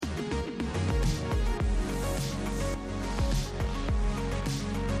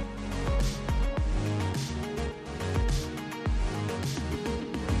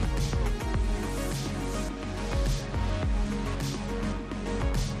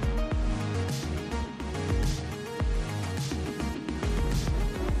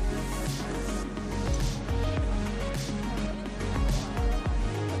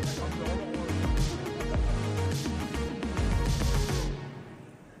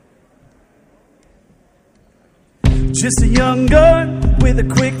Just a young gun with a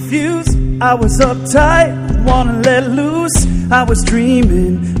quick fuse. I was uptight, wanna let loose. I was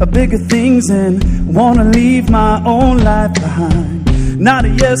dreaming of bigger things and wanna leave my own life behind. Not a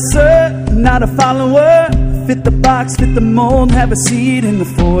yes sir, not a follower. Fit the box, fit the mold, have a seat in the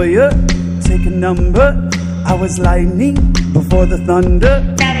foyer. Take a number, I was lightning before the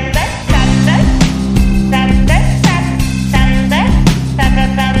thunder.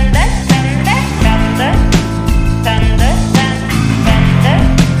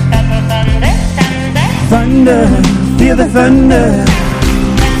 Thunder, feel the thunder,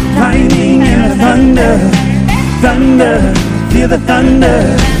 lightning and the thunder. Thunder, feel the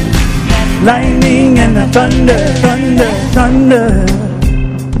thunder, lightning and the thunder. Thunder, thunder.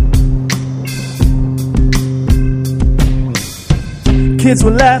 Kids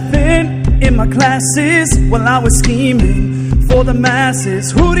were laughing in my classes while I was scheming for the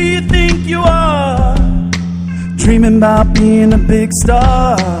masses. Who do you think you are? Dreaming about being a big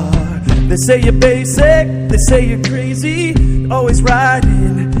star. They say you're basic, they say you're crazy. Always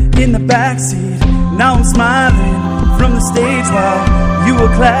riding in the backseat. Now I'm smiling from the stage while you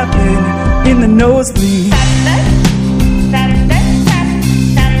were clapping in the nosebleed.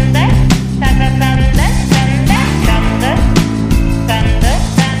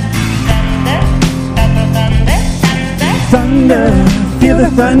 Thunder, feel the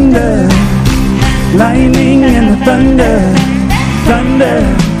thunder, lightning and the thunder.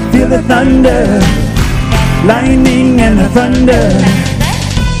 Thunder, feel the thunder, lightning and the thunder.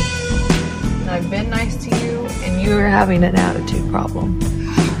 I've been nice to you, and you're having an attitude problem.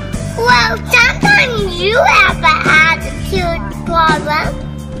 Well, sometimes you have an attitude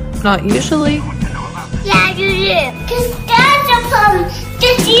problem. Not usually. Yeah, you do. Because that's a problem.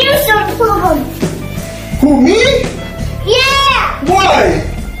 Just you's a problem. Who, me? Yeah! Why?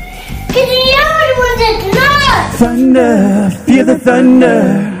 Because you're the one that's not. Thunder, feel the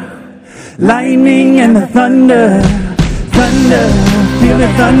thunder, lightning and the thunder. Thunder, feel the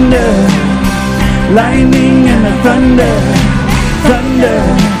thunder, lightning and the thunder. Thunder,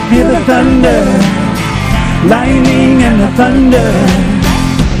 feel the thunder, lightning and the thunder.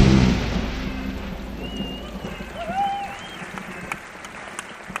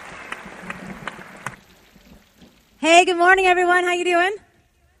 Hey, good morning, everyone. How you doing?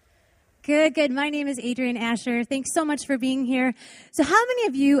 Good, good. My name is Adrienne Asher. Thanks so much for being here. So how many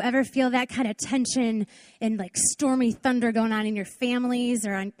of you ever feel that kind of tension and like stormy thunder going on in your families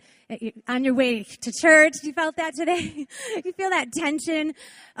or on your way to church? You felt that today? You feel that tension?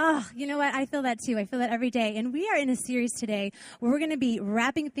 Oh, you know what? I feel that too. I feel that every day. And we are in a series today where we're going to be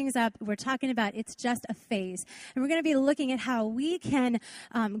wrapping things up. We're talking about it's just a phase. And we're going to be looking at how we can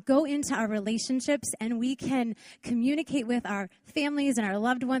go into our relationships and we can communicate with our families and our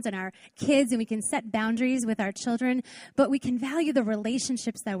loved ones and our kids, and we can set boundaries with our children, but we can value the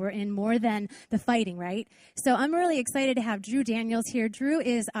relationships that we're in more than the fighting, right? So I'm really excited to have Drew Daniels here. Drew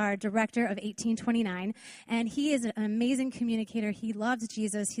is our director of 1829, and he is an amazing communicator. He loves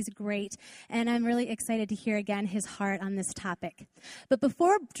Jesus. He's great, and I'm really excited to hear again his heart on this topic. But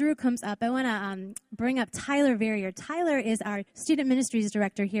before Drew comes up, I want to bring up Tyler Verrier. Tyler is our student ministries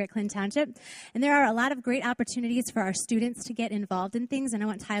director here at Clinton Township, and there are a lot of great opportunities for our students to get involved in things, and I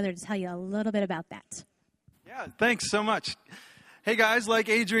want Tyler to tell you a little bit about that. Yeah, thanks so much. Hey guys, like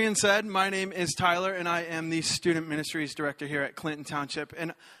Adrienne said, my name is Tyler, and I am the Student Ministries Director here at Clinton Township.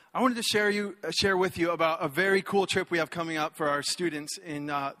 And I wanted to share with you about a very cool trip we have coming up for our students in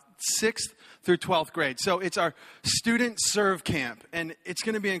 6th through 12th grade. So it's our Student Serve Camp, and it's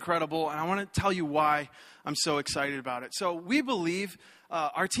going to be incredible, and I want to tell you why I'm so excited about it. So we believe,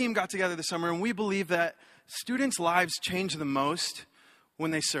 our team got together this summer, and we believe that students' lives change the most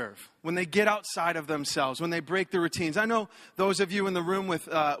when they serve, when they get outside of themselves, when they break the routines. I know those of you in the room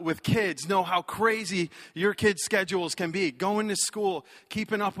with kids know how crazy your kids' schedules can be. Going to school,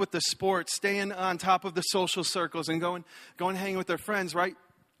 keeping up with the sports, staying on top of the social circles, and going hang with their friends, right?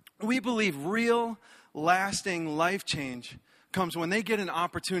 We believe real, lasting life change comes when they get an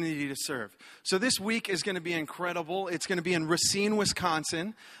opportunity to serve. So this week is going to be incredible. It's going to be in Racine,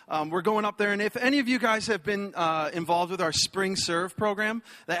 Wisconsin. We're going up there, and if any of you guys have been involved with our Spring Serve program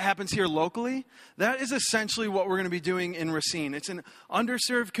that happens here locally, that is essentially what we're going to be doing in Racine. It's an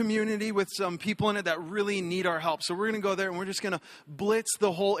underserved community with some people in it that really need our help. So we're going to go there, and we're just going to blitz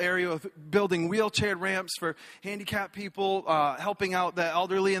the whole area of building wheelchair ramps for handicapped people, helping out the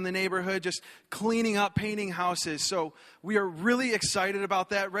elderly in the neighborhood, just cleaning up, painting houses. So we are really excited about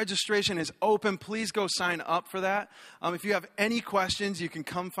that. Registration is open. Please go sign up for that. If you have any questions, you can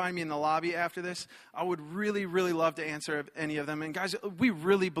come find me in the lobby after this. I would really, really love to answer any of them. And guys, we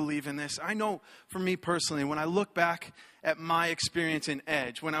really believe in this. I know for me personally, when I look back at my experience in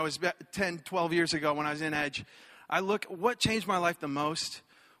Edge, when I was 10, 12 years ago when I was in Edge, what changed my life the most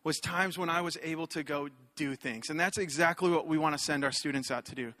was times when I was able to go do things. And that's exactly what we want to send our students out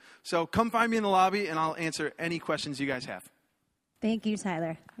to do. So come find me in the lobby, and I'll answer any questions you guys have. Thank you,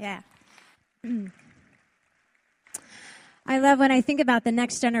 Tyler. Yeah. I love when I think about the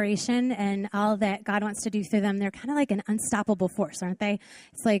next generation and all that God wants to do through them. They're kind of like an unstoppable force, aren't they?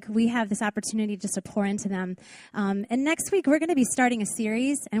 It's like we have this opportunity just to pour into them. And next week, we're going to be starting a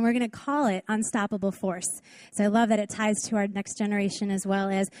series, and we're going to call it Unstoppable Force. So I love that it ties to our next generation as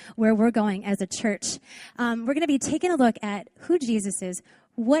well as where we're going as a church. We're going to be taking a look at who Jesus is,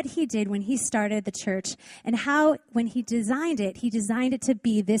 what he did when he started the church, and how, when he designed it to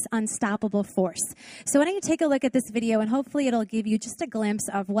be this unstoppable force. So why don't you take a look at this video, and hopefully it'll give you just a glimpse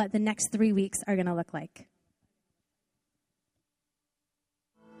of what the next 3 weeks are going to look like.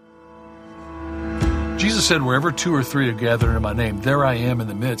 Jesus said, wherever 2 or 3 are gathered in my name, there I am in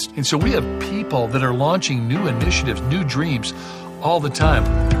the midst. And so we have people that are launching new initiatives, new dreams all the time.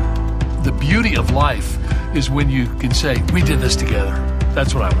 The beauty of life is when you can say, we did this together.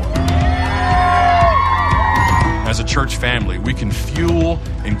 That's what I want. As a church family, we can fuel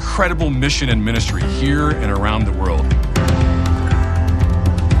incredible mission and ministry here and around the world.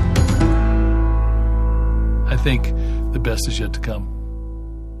 I think the best is yet to come.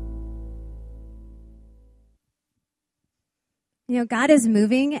 You know, God is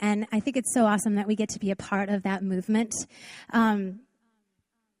moving, and I think it's so awesome that we get to be a part of that movement. One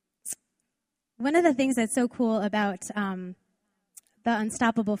of the things that's so cool about the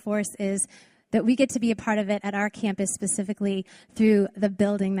Unstoppable Force is that we get to be a part of it at our campus, specifically through the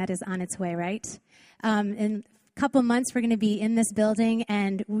building that is on its way, right? In a couple months, we're going to be in this building,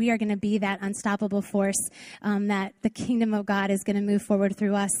 and we are going to be that unstoppable force that the kingdom of God is going to move forward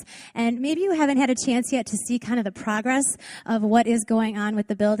through us. And maybe you haven't had a chance yet to see kind of the progress of what is going on with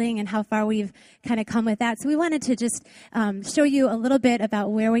the building and how far we've kind of come with that. So we wanted to just show you a little bit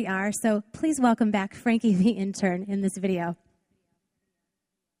about where we are. So please welcome back Frankie, the intern, in this video.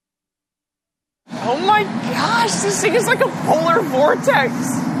 Oh my gosh, this thing is like a polar vortex.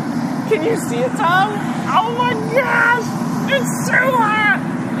 Can you see it, Tom? Oh my gosh, it's so hot.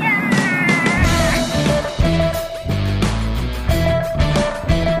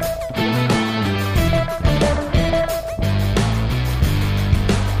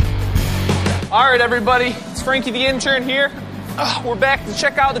 All right, everybody, it's Frankie the intern here. We're back to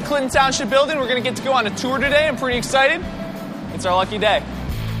check out the Clinton Township building. We're going to get to go on a tour today. I'm pretty excited. It's our lucky day.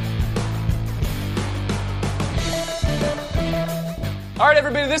 All right,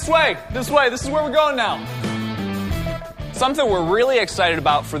 everybody, this way. This is where we're going now. Something we're really excited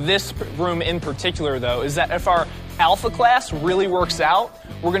about for this room in particular, though, is that if our alpha class really works out,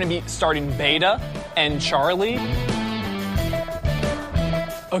 we're going to be starting Beta and Charlie.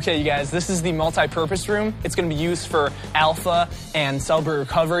 Okay, you guys, this is the multi-purpose room. It's going to be used for alpha and celebrate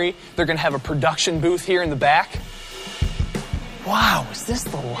recovery. They're going to have a production booth here in the back. Wow, is this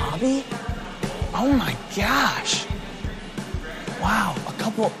the lobby? Oh my gosh. Wow,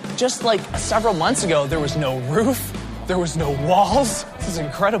 just like several months ago, there was no roof, there was no walls. This is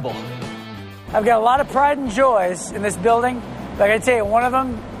incredible. I've got a lot of pride and joys in this building, but I gotta tell you, one of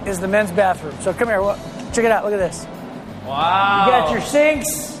them is the men's bathroom. So come here, check it out, look at this. Wow. You got your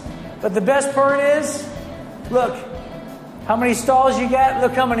sinks, but the best part is, look, how many stalls you got,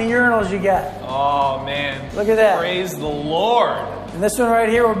 look how many urinals you got. Oh, man. Look at that. Praise the Lord. And this one right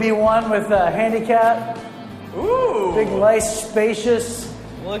here will be one with a handicap. Ooh. Big, nice, spacious.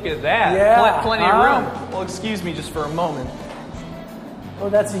 Look at that. Yeah. Plenty of room. Well, excuse me just for a moment. Oh,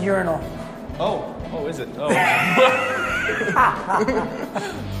 that's a urinal. Oh, is it? Oh.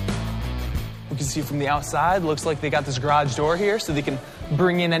 We can see from the outside, looks like they got this garage door here so they can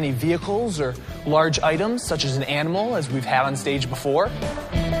bring in any vehicles or large items, such as an animal, as we've had on stage before.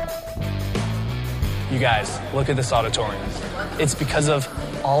 You guys, look at this auditorium. It's because of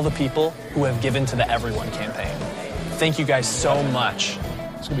all the people who have given to the Everyone campaign. Thank you guys so much.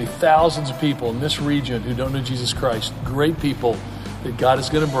 It's going to be thousands of people in this region who don't know Jesus Christ. Great people that God is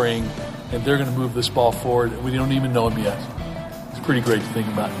going to bring, and they're going to move this ball forward. We don't even know them yet. It's pretty great to think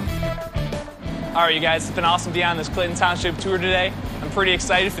about. All right, you guys, it's been awesome to be on this Clinton Township tour today. I'm pretty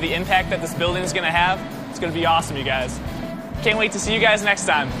excited for the impact that this building is going to have. It's going to be awesome, you guys. Can't wait to see you guys next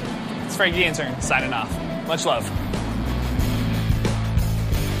time. It's Frankie the intern, signing off. Much love.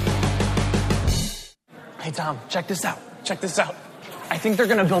 Hey, Hey, Tom, check this out. Check this out. I think they're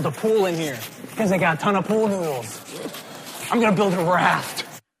gonna build a pool in here because they got a ton of pool noodles. I'm gonna build a raft.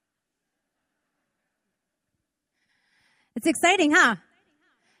 It's exciting, huh?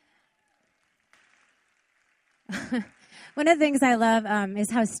 One of the things I love is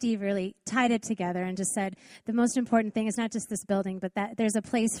how Steve really tied it together and just said the most important thing is not just this building, but that there's a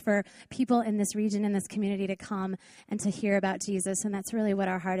place for people in this region, in this community to come and to hear about Jesus, and that's really what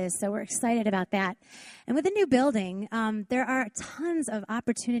our heart is. So we're excited about that. And with the new building, there are tons of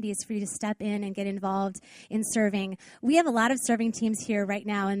opportunities for you to step in and get involved in serving. We have a lot of serving teams here right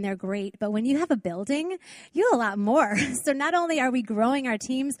now, and they're great, but when you have a building, you have a lot more. So not only are we growing our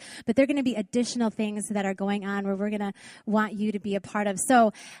teams, but there are going to be additional things that are going on where we're going to want you to be a part of.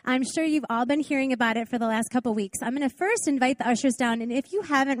 So I'm sure you've all been hearing about it for the last couple weeks. I'm going to first invite the ushers down, and if you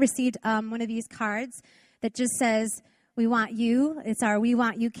haven't received one of these cards that just says, "We want you," it's our "We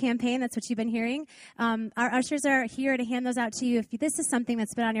Want You" campaign. That's what you've been hearing. Our ushers are here to hand those out to you. If this is something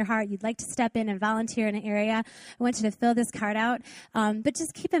that's been on your heart, you'd like to step in and volunteer in an area, I want you to fill this card out. But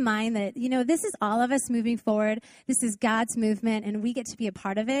just keep in mind that, this is all of us moving forward. This is God's movement, and we get to be a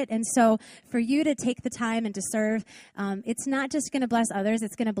part of it. And so for you to take the time and to serve, it's not just going to bless others,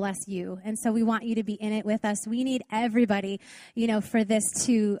 it's going to bless you. And so we want you to be in it with us. We need everybody, for this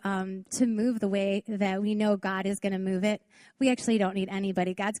to move the way that we know God is going to move it. We actually don't need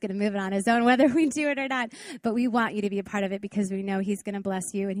anybody. God's going to move it on his own, whether we do it or not. But we want you to be a part of it because we know he's going to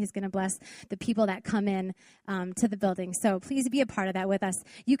bless you and he's going to bless the people that come in to the building. So please be a part of that with us.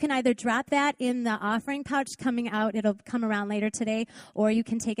 You can either drop that in the offering pouch coming out. It'll come around later today. Or you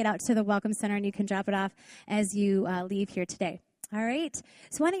can take it out to the Welcome Center and you can drop it off as you leave here today. All right.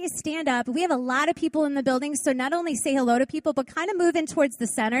 So why don't you stand up? We have a lot of people in the building. So not only say hello to people, but kind of move in towards the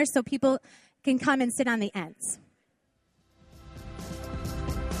center so people can come and sit on the ends.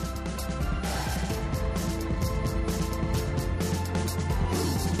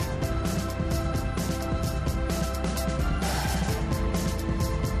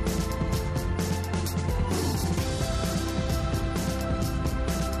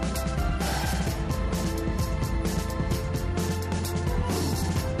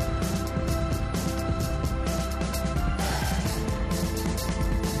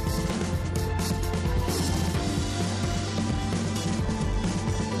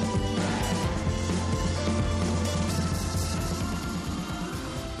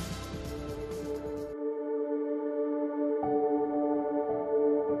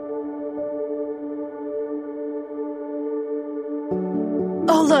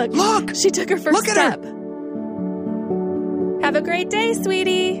 Oh, look! She took her first step. Have a great day,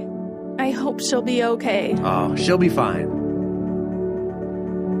 sweetie. I hope she'll be okay. Oh, she'll be fine.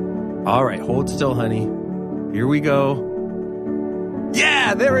 All right, hold still, honey. Here we go.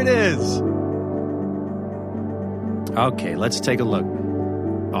 Yeah, there it is. Okay, let's take a look.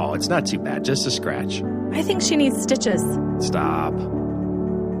 Oh, it's not too bad, just a scratch. I think she needs stitches. Stop.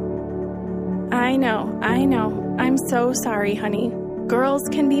 I know. I'm so sorry, honey. Girls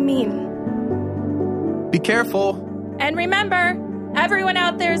can be mean. Be careful. And remember, everyone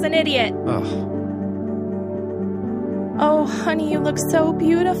out there is an idiot. Ugh. Oh, honey, you look so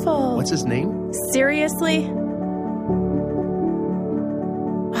beautiful. What's his name? Seriously?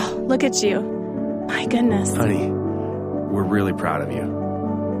 Oh, look at you. My goodness. Honey, we're really proud of you.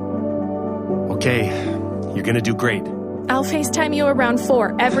 Okay, you're gonna do great. I'll FaceTime you around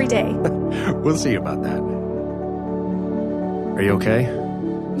 4 every day. We'll see about that. Are you okay?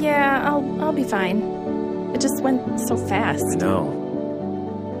 Yeah, I'll be fine. It just went so fast. I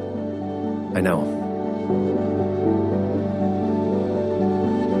know.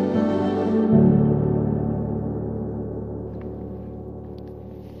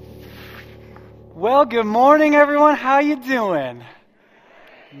 Well, good morning, everyone. How you doing?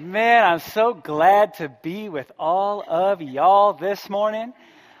 Man, I'm so glad to be with all of y'all this morning.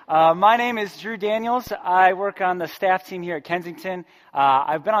 My name is Drew Daniels. I work on the staff team here at Kensington.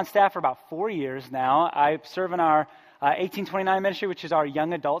 I've been on staff for about 4 years now. I serve in our 1829 ministry, which is our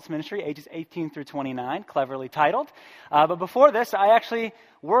young adults ministry, ages 18 through 29, cleverly titled. But before this, I actually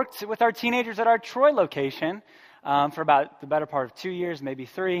worked with our teenagers at our Troy location for about the better part of 2 years, maybe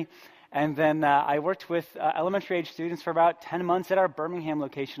 3. And then I worked with elementary age students for about 10 months at our Birmingham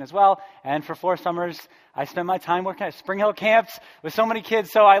location as well. And for 4 summers, I spent my time working at Spring Hill camps with so many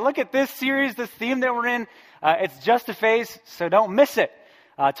kids. So I look at this series, this theme that we're in, it's just a phase, so don't miss it.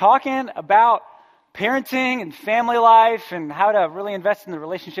 Talking about parenting and family life and how to really invest in the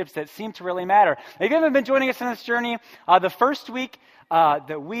relationships that seem to really matter. If you haven't been joining us on this journey, the first week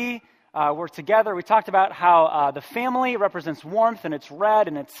that we we're together. We talked about how the family represents warmth, and it's red,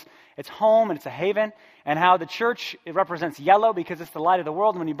 and it's home, and it's a haven, and how the church, it represents yellow because it's the light of the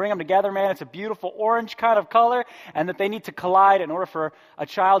world. And when you bring them together, man, it's a beautiful orange kind of color, and that they need to collide in order for a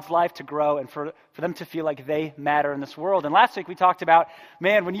child's life to grow and for them to feel like they matter in this world. And last week we talked about,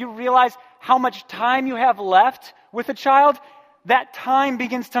 man, when you realize how much time you have left with a child, that time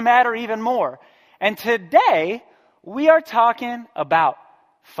begins to matter even more. And today, we are talking about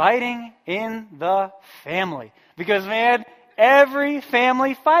fighting in the family. Because, man, every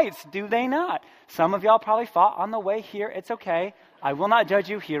family fights, do they not? Some of y'all probably fought on the way here. It's okay. I will not judge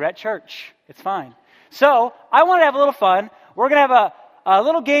you here at church. It's fine. So, I want to have a little fun. We're going to have a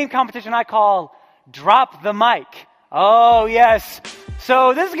little game competition I call Drop the Mic. Oh, yes.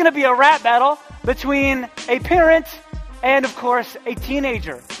 So, this is going to be a rap battle between a parent and, of course, a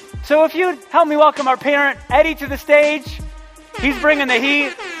teenager. So, if you'd help me welcome our parent, Eddie, to the stage. He's bringing the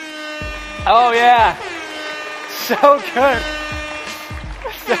heat. Oh, yeah. So good.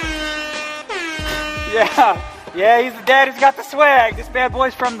 Yeah, he's the dad who's got the swag. This bad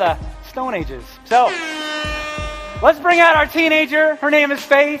boy's from the Stone Ages. So, let's bring out our teenager. Her name is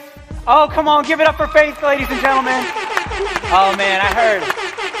Faith. Oh, come on, give it up for Faith, ladies and gentlemen. Oh, man, I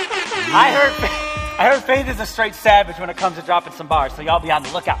heard Faith is a straight savage when it comes to dropping some bars, so y'all be on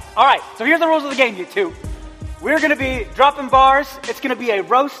the lookout. All right, so here's the rules of the game, you two. We're going to be dropping bars. It's going to be a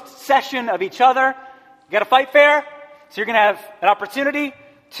roast session of each other. You got to fight fair, so you're going to have an opportunity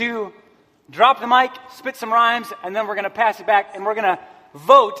to drop the mic, spit some rhymes, and then we're going to pass it back, and we're going to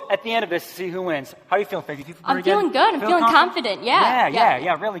vote at the end of this to see who wins. How are you feeling, Faith? You feel I'm feeling good. I'm feeling confident.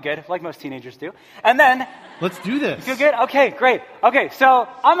 Yeah, really good, like most teenagers do. And then... Let's do this. You feel good? Okay, great. Okay, so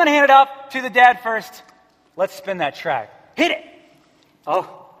I'm going to hand it up to the dad first. Let's spin that track. Hit it!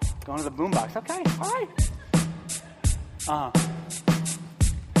 Oh, going to the boombox. Okay, all right.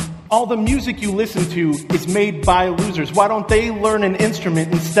 All the music you listen to is made by losers. Why don't they learn an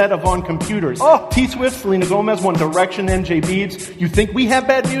instrument instead of on computers? T-Swift, Selena Gomez, One Direction, MJ Beats. You think we have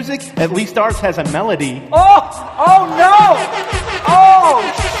bad music? At least ours has a melody. Oh no! Oh,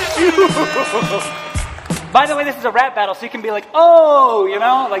 shoot! By the way, this is a rap battle, so you can be like, oh, you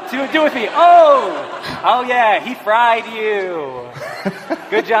know, like do it with me. Oh yeah, he fried you.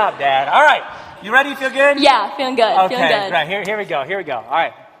 Good job, Dad. All right, you ready? Feel good? Yeah, feeling good. Okay, feeling good. Right, here we go. All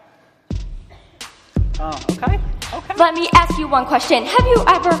right. Okay. Let me ask you one question. Have you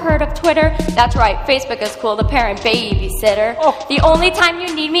ever heard of Twitter? That's right, Facebook is cool, the parent babysitter. The only time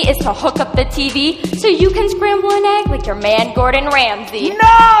you need me is to hook up the TV so you can scramble an egg like your man Gordon Ramsay.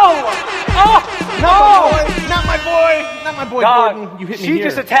 No! No! Not my boy Gordon. You hit me She here.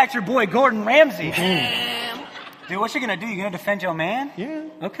 just attacked your boy Gordon Ramsay. Dude, what you gonna do? You gonna defend your man? Yeah.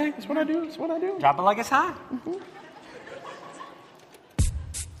 Okay. That's what I do. Drop it like it's hot.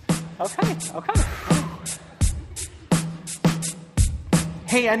 Okay.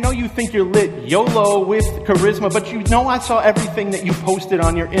 Hey, I know you think you're lit, YOLO with charisma, but you know I saw everything that you posted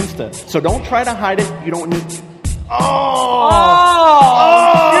on your Insta. So don't try to hide it. You don't need...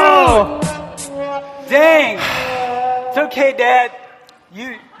 Dang. It's okay, Dad.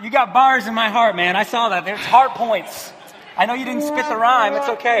 You got bars in my heart, man. I saw that. There's heart points. I know you didn't spit the rhyme. It's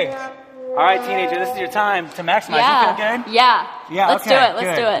okay. All right, teenager, this is your time to maximize. Yeah. You feel good? Yeah. Let's do it.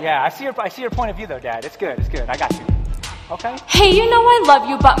 Let's do it. Yeah, I see your point of view, though, Dad. It's good. I got you. Okay? Hey, you know I love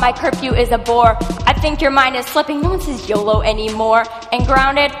you, but my curfew is a bore. I think your mind is slipping. No one says YOLO anymore. And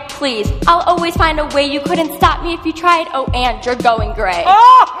grounded, please. I'll always find a way. You couldn't stop me if you tried. Oh, and you're going gray.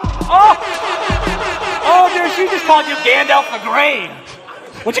 Oh, dude, she just called you Gandalf the Grey.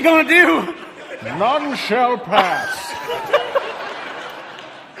 What you gonna do? None shall pass.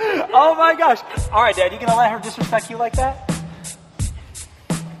 Oh my gosh. All right, Dad, you gonna let her disrespect you like that?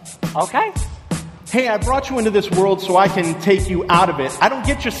 Okay. Hey, I brought you into this world so I can take you out of it. I don't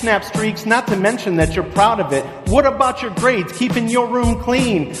get your snap streaks, not to mention that you're proud of it. What about your grades, keeping your room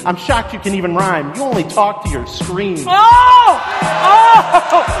clean? I'm shocked you can even rhyme. You only talk to your screen. Hold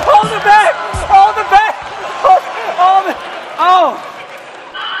it back!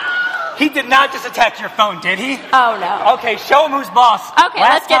 He did not just attack your phone, did he? Oh, no. Okay, show him who's boss. Okay,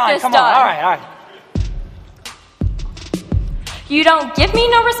 let's get this Come done. on. All right. You don't give me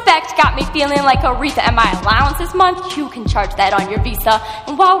no respect, got me feeling like Aretha. And my allowance this month, you can charge that on your Visa.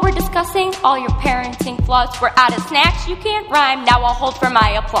 And while we're discussing all your parenting flaws, we're out of snacks, you can't rhyme, now I'll hold for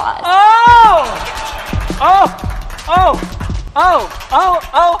my applause.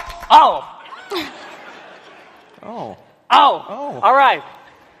 All right.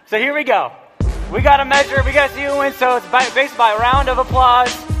 So here we go. We got to measure. We got to see who wins. So it's based by a round of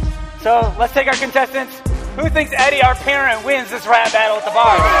applause. So let's take our contestants. Who thinks Eddie, our parent, wins this rap battle at the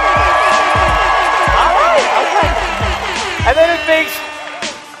bar? All right, okay. And then who thinks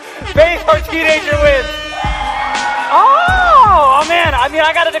Faith, our teenager, wins? Oh man,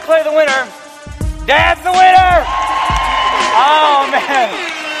 I got to declare the winner. Dad's the winner! Oh, man.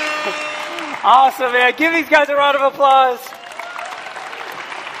 Awesome, man. Give these guys a round of applause.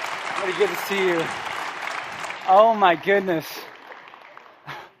 Really good to see you. Oh, my goodness.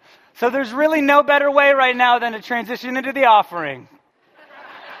 So there's really no better way right now than to transition into the offering.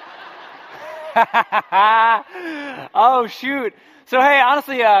 Oh, shoot. So, hey,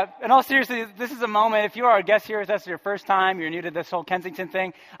 honestly, in all seriousness, this is a moment. If you are a guest here, if that's your first time, you're new to this whole Kensington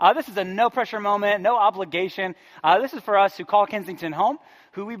thing, this is a no-pressure moment, no obligation. This is for us who call Kensington home,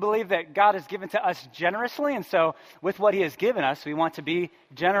 who we believe that God has given to us generously. And so with what he has given us, we want to be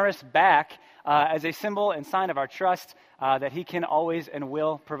generous back as a symbol and sign of our trust that he can always and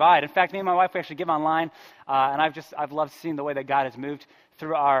will provide. In fact, me and my wife, we actually give online, and I've loved seeing the way that God has moved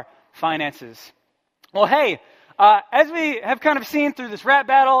through our finances. Well, hey, as we have kind of seen through this rap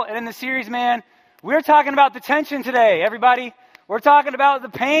battle and in the series, man, we're talking about the tension today, everybody. We're talking about the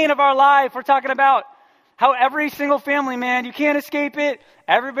pain of our life. We're talking about how every single family, man, you can't escape it.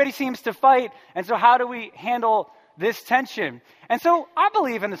 Everybody seems to fight. And so how do we handle this tension? And so I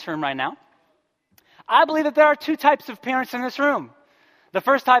believe in this room right now, I believe that there are two types of parents in this room. The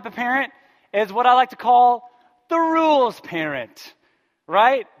first type of parent is what I like to call the rules parent,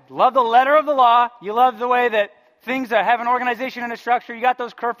 right? Love the letter of the law. You love the way that things that have an organization and a structure. You got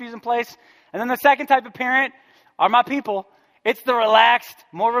those curfews in place. And then the second type of parent are my people. It's the relaxed,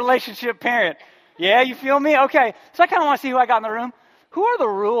 more relationship parent. Yeah, you feel me? Okay. So I kind of want to see who I got in the room. Who are the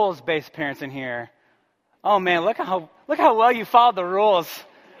rules-based parents in here? Oh, man, look how well you followed the rules.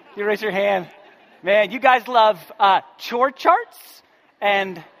 You raise your hand. Man, you guys love chore charts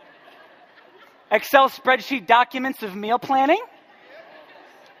and Excel spreadsheet documents of meal planning.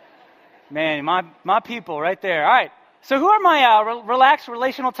 Man, my people right there. All right. So who are my relaxed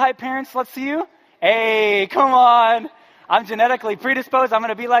relational type parents? Let's see you. Hey, come on. I'm genetically predisposed. I'm going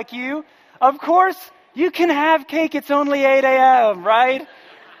to be like you. Of course, you can have cake. It's only 8 a.m., right?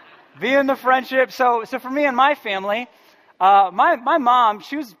 Be in the friendship. So for me and my family, my mom,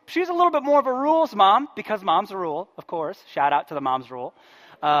 she was a little bit more of a rules mom because mom's a rule, of course. Shout out to the mom's rule.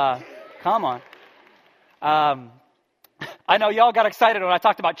 Come on. I know y'all got excited when I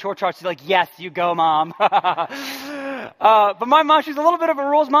talked about chore charts. You're like, yes, you go, Mom. But my mom, she's a little bit of a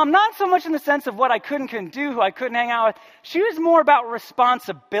rules mom, not so much in the sense of what I couldn't do, who I couldn't hang out with. She was more about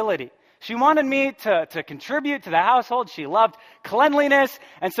responsibility. She wanted me to contribute to the household. She loved cleanliness.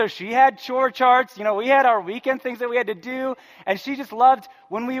 And so she had chore charts. You know, we had our weekend things that we had to do. And she just loved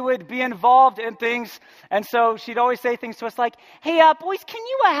when we would be involved in things. And so she'd always say things to us like, hey, boys, can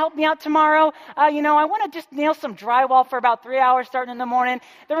you help me out tomorrow? I want to just nail some drywall for about 3 hours starting in the morning.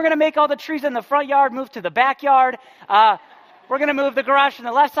 Then we're going to make all the trees in the front yard move to the backyard. We're going to move the garage from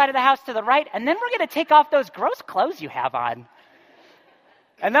the left side of the house to the right. And then we're going to take off those gross clothes you have on.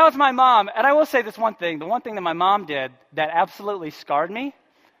 And that was my mom. And I will say this one thing. The one thing that my mom did that absolutely scarred me.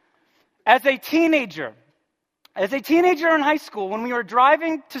 As a teenager in high school, when we were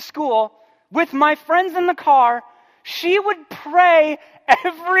driving to school with my friends in the car, she would pray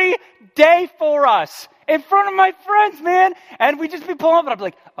every day for us in front of my friends, man. And we'd just be pulling up and I'd be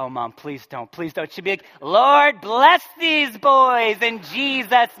like, oh, Mom, please don't. She'd be like, Lord, bless these boys in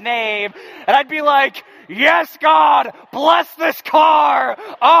Jesus' name. And I'd be like, yes, God, bless this car.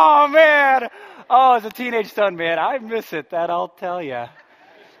 Oh, man. Oh, as a teenage son, man, I miss it. That I'll tell you.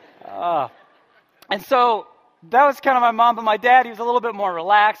 And so that was kind of my mom. But my dad, he was a little bit more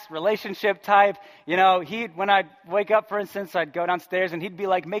relaxed, relationship type. You know, when I'd wake up, for instance, I'd go downstairs and he'd be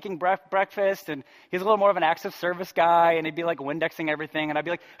like making breakfast. And he's a little more of an acts of service guy. And he'd be like Windexing everything. And I'd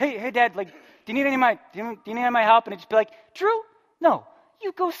be like, hey, Dad, like, do you need any of my help? And he'd just be like, Drew, no.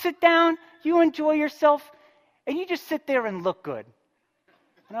 You go sit down, you enjoy yourself, and you just sit there and look good.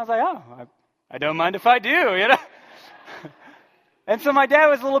 And I was like, oh, I don't mind if I do, you know? And so my dad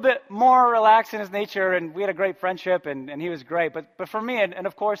was a little bit more relaxed in his nature, and we had a great friendship, and he was great. But for me, and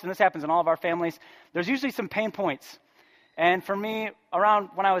of course, and this happens in all of our families, there's usually some pain points. And for me, around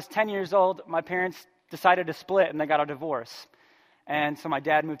when I was 10 years old, my parents decided to split, and they got a divorce. And so my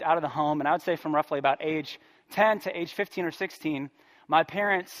dad moved out of the home, and I would say from roughly about age 10 to age 15 or 16, my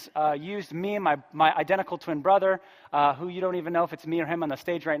parents used me and my identical twin brother, who you don't even know if it's me or him on the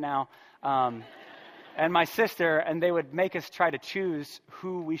stage right now, and my sister, and they would make us try to choose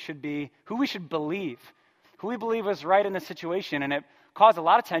who we should believe, who we believe was right in the situation. And it caused a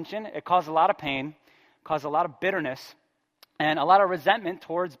lot of tension, it caused a lot of pain, caused a lot of bitterness, and a lot of resentment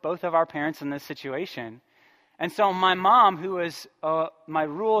towards both of our parents in this situation. And so my mom, who was my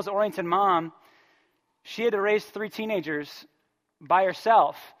rules-oriented mom, she had to raise 3 teenagers by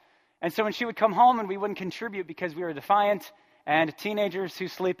herself. And so when she would come home and we wouldn't contribute because we were defiant and teenagers who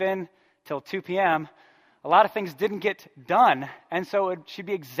sleep in till 2 p.m., a lot of things didn't get done. And so she'd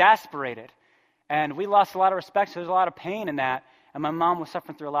be exasperated. And we lost a lot of respect, so there's a lot of pain in that. And my mom was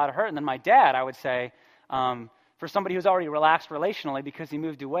suffering through a lot of hurt. And then my dad, I would say, for somebody who's already relaxed relationally because he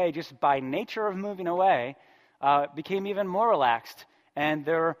moved away, just by nature of moving away, became even more relaxed. And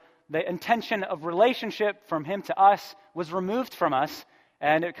the intention of relationship from him to us was removed from us,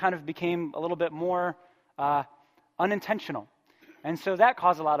 and it kind of became a little bit more unintentional. And so that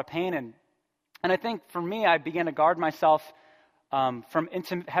caused a lot of pain. And I think for me, I began to guard myself from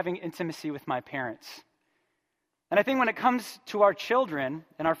having intimacy with my parents. And I think when it comes to our children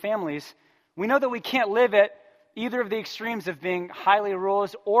and our families, we know that we can't live at either of the extremes of being highly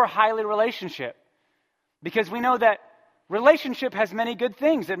rules or highly relationship. Because we know that relationship has many good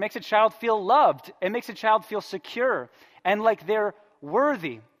things. It makes a child feel loved. It makes a child feel secure and like they're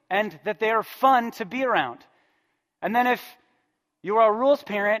worthy and that they are fun to be around. And then if you are a rules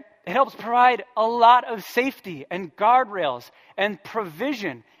parent, it helps provide a lot of safety and guardrails and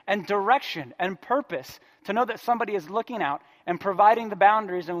provision and direction and purpose to know that somebody is looking out and providing the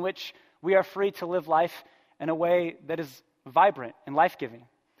boundaries in which we are free to live life in a way that is vibrant and life-giving.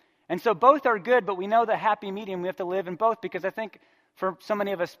 And so both are good, but we know the happy medium, we have to live in both, because I think for so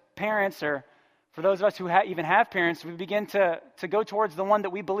many of us parents, or for those of us who even have parents, we begin to go towards the one that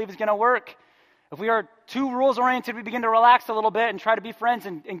we believe is going to work. If we are too rules-oriented, we begin to relax a little bit and try to be friends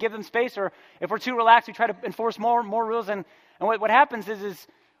and give them space. Or if we're too relaxed, we try to enforce more rules. And what happens is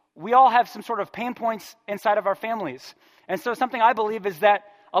we all have some sort of pain points inside of our families. And so something I believe is that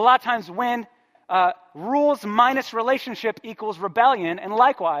a lot of times when rules minus relationship equals rebellion, and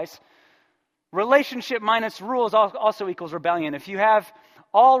likewise, relationship minus rules also equals rebellion. If you have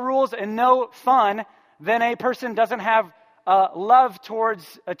all rules and no fun, then a person doesn't have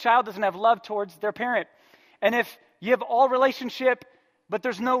a child doesn't have love towards their parent. And if you have all relationship, but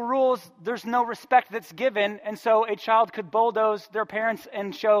there's no rules, there's no respect that's given, and so a child could bulldoze their parents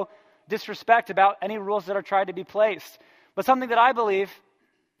and show disrespect about any rules that are tried to be placed. But something that I believe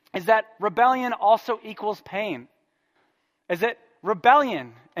is that rebellion also equals pain. Is that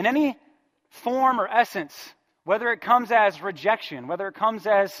rebellion in any form or essence, whether it comes as rejection, whether it comes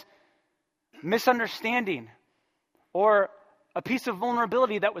as misunderstanding, or a piece of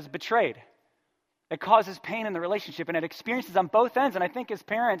vulnerability that was betrayed, it causes pain in the relationship, and it experiences on both ends. And I think as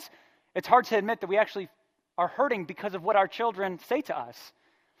parents, it's hard to admit that we actually are hurting because of what our children say to us.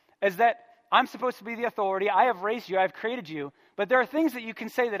 Is that I'm supposed to be the authority, I have raised you, I've created you, but there are things that you can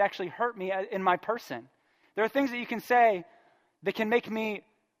say that actually hurt me in my person. There are things that you can say that can make me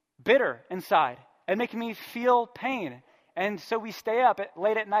bitter inside and make me feel pain. And so we stay up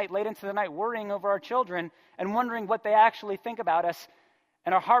late at night, late into the night, worrying over our children and wondering what they actually think about us,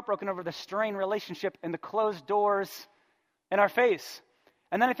 and are heartbroken over the strained relationship and the closed doors in our face.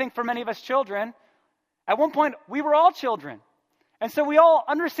 And then I think for many of us children, at one point, we were all children. And so we all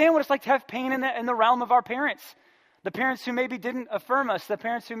understand what it's like to have pain in the realm of our parents. The parents who maybe didn't affirm us, the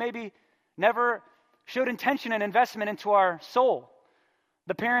parents who maybe never showed intention and investment into our soul.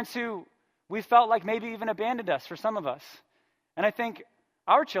 The parents who we felt like maybe even abandoned us for some of us. And I think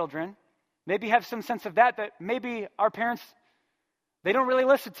our children maybe have some sense of that maybe our parents, they don't really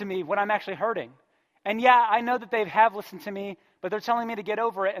listen to me when I'm actually hurting. And yeah, I know that they have listened to me, but they're telling me to get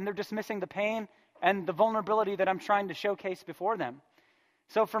over it, and they're just missing the pain and the vulnerability that I'm trying to showcase before them.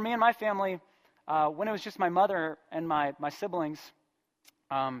 So for me and my family, when it was just my mother and my siblings,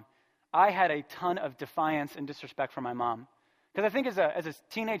 I had a ton of defiance and disrespect for my mom. Because I think as a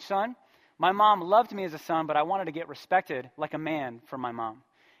teenage son, my mom loved me as a son, but I wanted to get respected like a man from my mom.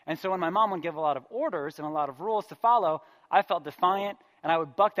 And so when my mom would give a lot of orders and a lot of rules to follow, I felt defiant, and I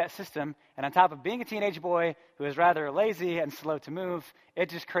would buck that system. And on top of being a teenage boy who was rather lazy and slow to move, it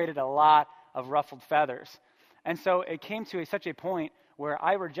just created a lot of ruffled feathers. And so it came to such a point where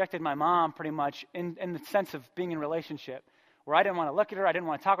I rejected my mom pretty much in the sense of being in a relationship, where I didn't want to look at her, I didn't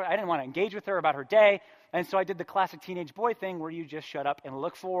want to talk with her, I didn't want to engage with her about her day. And so I did the classic teenage boy thing where you just shut up and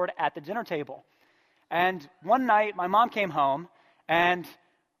look forward at the dinner table. And one night, my mom came home, and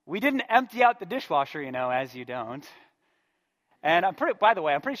we didn't empty out the dishwasher, as you don't. And by the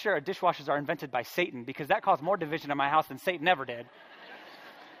way, I'm pretty sure dishwashers are invented by Satan, because that caused more division in my house than Satan ever did.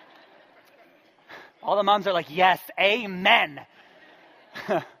 All the moms are like, yes, amen.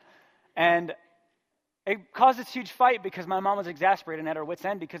 And it caused this huge fight because my mom was exasperated and at her wit's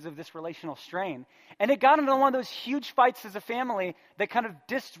end because of this relational strain. And it got into one of those huge fights as a family that kind of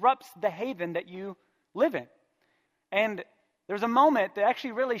disrupts the haven that you live in. And there's a moment that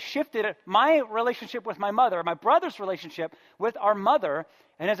actually really shifted my relationship with my mother, my brother's relationship with our mother.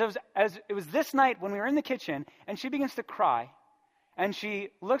 And as it was this night when we were in the kitchen, and she begins to cry, and she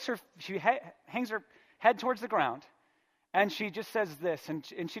hangs her head towards the ground, and she just says this, and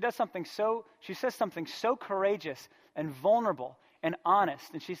she says something so courageous and vulnerable and honest,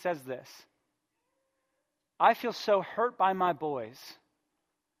 and she says this: I feel so hurt by my boys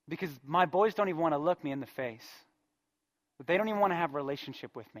because my boys don't even want to look me in the face. But they don't even want to have a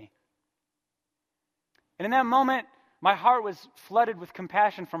relationship with me. And in that moment, my heart was flooded with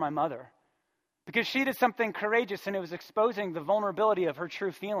compassion for my mother because she did something courageous, and it was exposing the vulnerability of her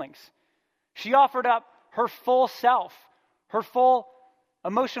true feelings. She offered up her full self, her full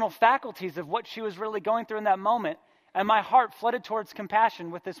emotional faculties of what she was really going through in that moment. And my heart flooded towards compassion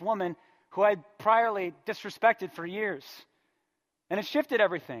with this woman who I'd priorly disrespected for years. And it shifted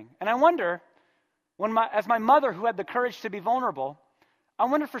everything. And I wonder, as my mother, who had the courage to be vulnerable, I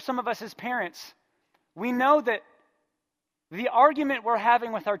wonder for some of us as parents, we know that the argument we're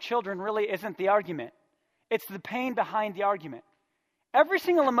having with our children really isn't the argument. It's the pain behind the argument. Every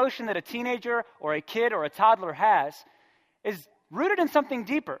single emotion that a teenager or a kid or a toddler has is rooted in something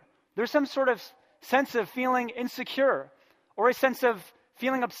deeper. There's some sort of sense of feeling insecure, or a sense of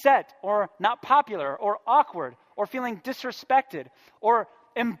feeling upset, or not popular, or awkward, or feeling disrespected, or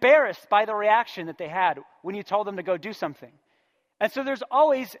embarrassed by the reaction that they had when you told them to go do something. And so there's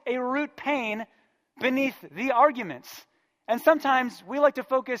always a root pain beneath the arguments. And sometimes we like to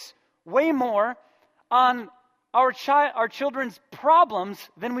focus way more on our children's problems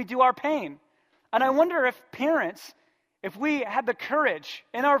than we do our pain. And I wonder if parents, if we had the courage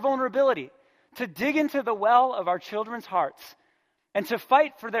in our vulnerability to dig into the well of our children's hearts and to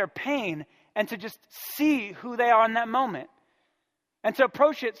fight for their pain and to just see who they are in that moment and to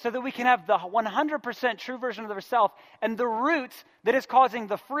approach it so that we can have the 100% true version of ourselves and the root that is causing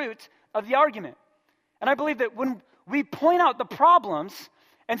the fruit of the argument. And I believe that when we point out the problems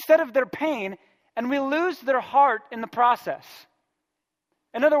instead of their pain, and we lose their heart in the process.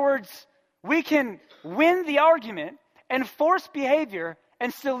 In other words, we can win the argument and force behavior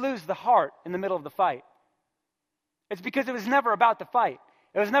and still lose the heart in the middle of the fight. It's because it was never about the fight.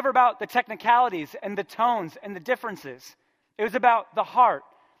 It was never about the technicalities and the tones and the differences. It was about the heart.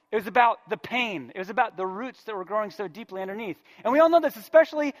 It was about the pain. It was about the roots that were growing so deeply underneath. And we all know this,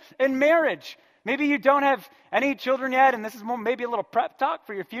 especially in marriage. Maybe you don't have any children yet, and this is more maybe a little prep talk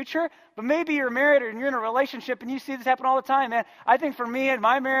for your future, but maybe you're married and you're in a relationship and you see this happen all the time, man. I think for me in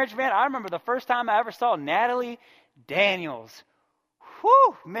my marriage, man, I remember the first time I ever saw Natalie Daniels.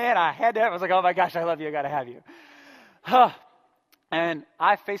 Whew, man, I was like, oh my gosh, I love you, I gotta have you. And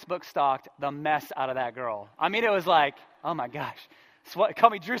I Facebook stalked the mess out of that girl. I mean, it was like, oh my gosh. Call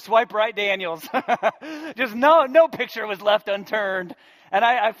me Drew Swipe Right Daniels. Just no picture was left unturned. And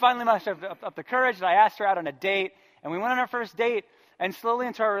I finally mustered up the courage, and I asked her out on a date. And we went on our first date, and slowly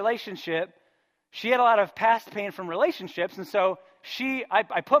into our relationship, she had a lot of past pain from relationships. And so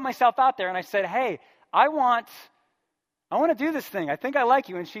I put myself out there, and I said, hey, I want to do this thing. I think I like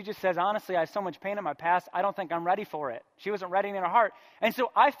you. And she just says, honestly, I have so much pain in my past. I don't think I'm ready for it. She wasn't ready in her heart. And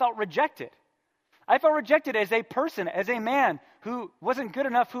so I felt rejected. I felt rejected as a person, as a man who wasn't good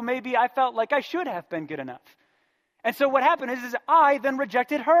enough, who maybe I felt like I should have been good enough. And so what happened is I then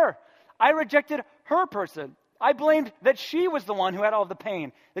rejected her. I rejected her person. I blamed that she was the one who had all the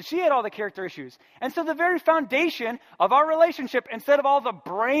pain, that she had all the character issues. And so the very foundation of our relationship, instead of all the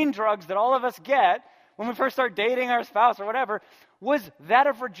brain drugs that all of us get when we first start dating our spouse or whatever, was that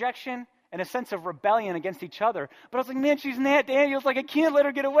of rejection and a sense of rebellion against each other. But I was like, man, she's Nat Daniels. Like, I can't let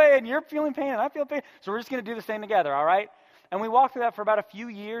her get away, and you're feeling pain, and I feel pain. So we're just going to do this thing together, all right? And we walked through that for about a few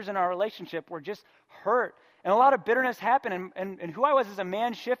years in our relationship. We're just hurt. And a lot of bitterness happened, and who I was as a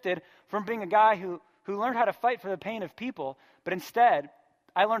man shifted from being a guy who learned how to fight for the pain of people, but instead,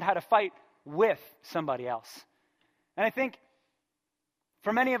 I learned how to fight with somebody else. And I think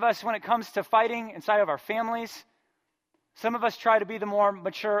for many of us, when it comes to fighting inside of our families, some of us try to be the more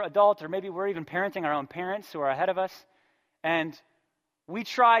mature adult, or maybe we're even parenting our own parents who are ahead of us, and we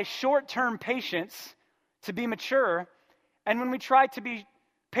try short-term patience to be mature, and when we try to be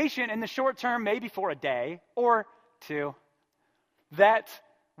patient in the short term, maybe for a day or two, that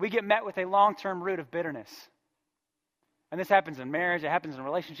we get met with a long-term root of bitterness. And this happens in marriage, it happens in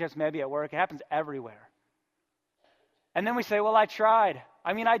relationships, maybe at work, it happens everywhere. And then we say, well, I tried.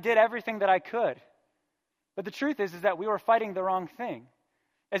 I mean, I did everything that I could. But the truth is that we were fighting the wrong thing.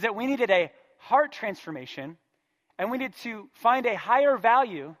 Is that we needed a heart transformation, and we needed to find a higher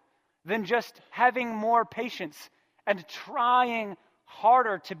value than just having more patience and trying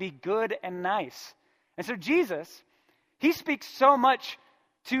harder to be good and nice. And so Jesus, He speaks so much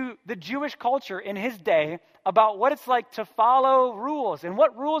to the Jewish culture in his day about what it's like to follow rules and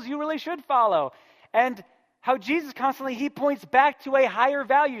what rules you really should follow. And how Jesus constantly, he points back to a higher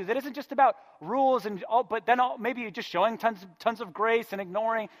value that isn't just about rules and all, but then maybe just showing tons of grace and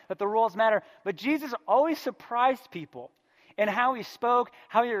ignoring that the rules matter. But Jesus always surprised people in how he spoke,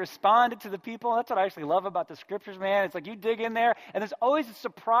 how he responded to the people. That's what I actually love about the scriptures, man. It's like you dig in there, and there's always a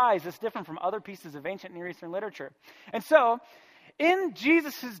surprise that's different from other pieces of ancient Near Eastern literature. And so, in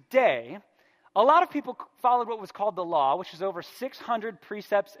Jesus' day, a lot of people followed what was called the law, which was over 600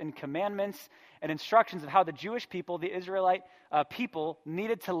 precepts and commandments and instructions of how the Jewish people, the Israelite people,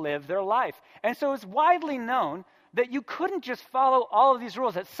 needed to live their life. And so it's widely known that you couldn't just follow all of these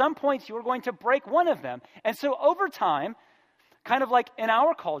rules. At some points, you were going to break one of them. And so over time, kind of like in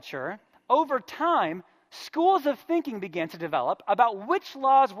our culture, over time, schools of thinking began to develop about which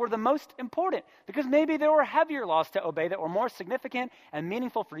laws were the most important, because maybe there were heavier laws to obey that were more significant and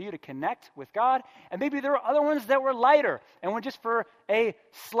meaningful for you to connect with God, and maybe there were other ones that were lighter and were just for a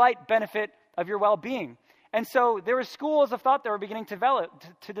slight benefit of your well-being. And so there were schools of thought that were beginning to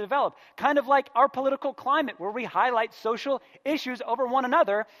develop, kind of like our political climate, where we highlight social issues over one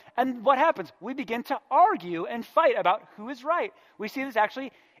another. And what happens? We begin to argue and fight about who is right. We see this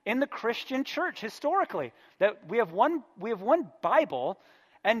actually in the Christian church historically, that we have one Bible,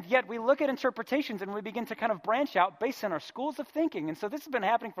 and yet we look at interpretations and we begin to kind of branch out based on our schools of thinking. And so this has been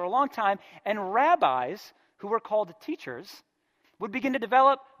happening for a long time, and rabbis, who were called teachers, would begin to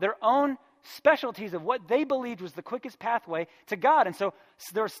develop their own specialties of what they believed was the quickest pathway to God. And so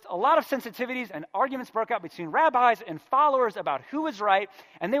there's a lot of sensitivities, and arguments broke out between rabbis and followers about who was right,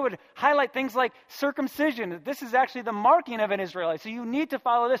 and they would highlight things like circumcision. This is actually the marking of an Israelite, so you need to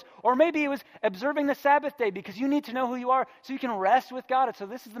follow this. Or maybe it was observing the Sabbath day, because you need to know who you are so you can rest with God. And so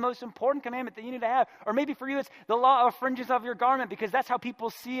this is the most important commandment that you need to have. Or maybe for you it's the law of fringes of your garment, because that's how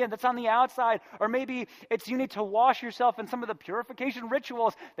people see it, that's on the outside. Or maybe it's you need to wash yourself in some of the purification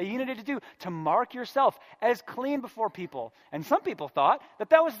rituals that you needed to do to mark yourself as clean before people. And some people thought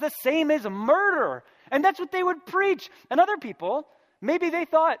that was the same as murder, and that's what they would preach. And other people, maybe they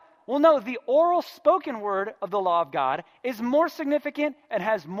thought, well, no, the oral spoken word of the law of God is more significant and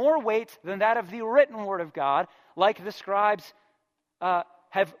has more weight than that of the written word of God, like the scribes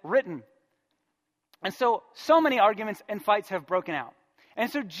have written. And so many arguments and fights have broken out.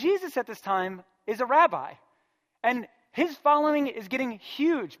 And so Jesus at this time is a rabbi, and his following is getting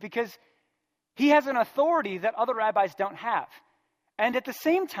huge because he has an authority that other rabbis don't have. And at the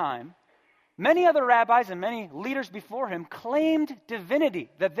same time, many other rabbis and many leaders before him claimed divinity,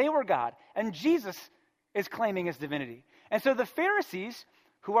 that they were God. And Jesus is claiming his divinity. And so the Pharisees,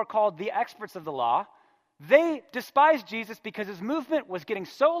 who are called the experts of the law, they despised Jesus because his movement was getting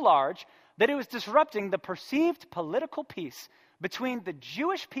so large that it was disrupting the perceived political peace between the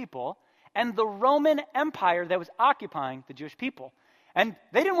Jewish people and the Roman Empire that was occupying the Jewish people. And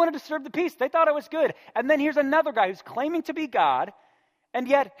they didn't want to disturb the peace. They thought it was good. And then here's another guy who's claiming to be God, and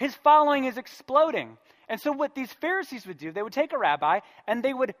yet his following is exploding. And so what these Pharisees would do, they would take a rabbi and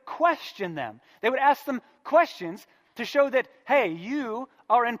they would question them. They would ask them questions to show that, hey, you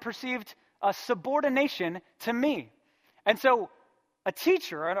are in perceived subordination to me. And so a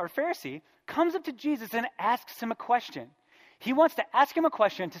teacher, or a Pharisee, comes up to Jesus and asks him a question. He wants to ask him a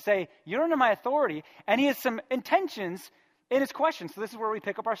question to say, you're under my authority, and he has some intentions in his question. So this is where we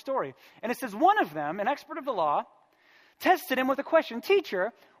pick up our story. And it says, one of them, an expert of the law, tested him with a question,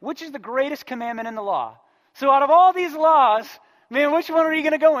 teacher, which is the greatest commandment in the law? So out of all these laws, man, which one are you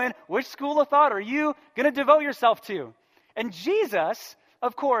going to go in? Which school of thought are you going to devote yourself to? And Jesus,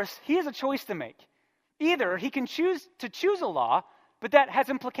 of course, he has a choice to make. Either he can choose a law, but that has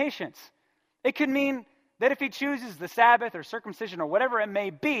implications. It could mean that if he chooses the Sabbath or circumcision or whatever it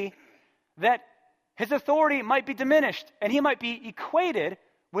may be, that his authority might be diminished, and he might be equated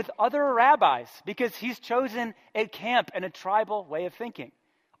with other rabbis because he's chosen a camp and a tribal way of thinking.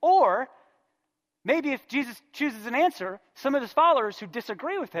 Or maybe if Jesus chooses an answer, some of his followers who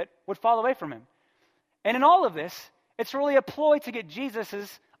disagree with it would fall away from him. And in all of this, it's really a ploy to get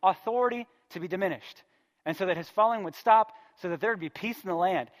Jesus' authority to be diminished, and so that his following would stop, so that there would be peace in the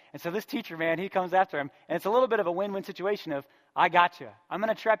land. And so this teacher, man, he comes after him, and it's a little bit of a win-win situation of, I got you. I'm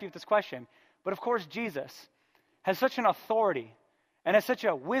going to trap you with this question. But of course, Jesus has such an authority and has such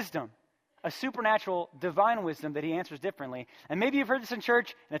a wisdom, a supernatural, divine wisdom that he answers differently. And maybe you've heard this in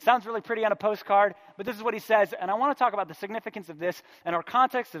church, and it sounds really pretty on a postcard, but this is what he says. And I want to talk about the significance of this in our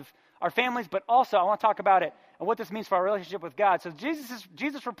context of our families, but also I want to talk about it and what this means for our relationship with God. So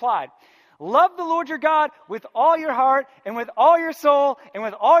Jesus replied, Love the Lord your God with all your heart and with all your soul and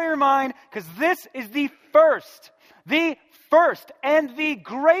with all your mind, because this is the first and the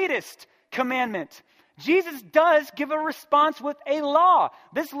greatest commandment. Jesus does give a response with a law.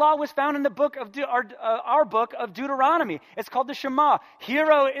 This law was found in the book of our book of Deuteronomy. It's called the Shema.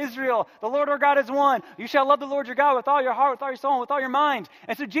 Hear, O Israel, the Lord our God is one. You shall love the Lord your God with all your heart, with all your soul, and with all your mind.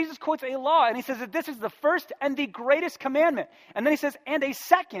 And so Jesus quotes a law, and he says that this is the first and the greatest commandment. And then he says, and a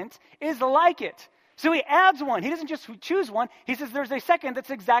second is like it. So he adds one. He doesn't just choose one. He says there's a second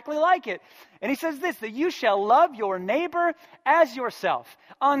that's exactly like it. And he says this, that you shall love your neighbor as yourself.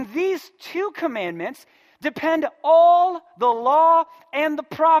 On these two commandments depend all the law and the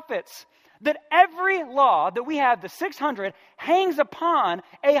prophets. That every law that we have, the 600, hangs upon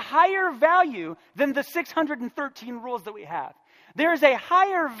a higher value than the 613 rules that we have. There is a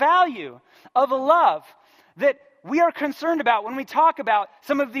higher value of a love that we are concerned about when we talk about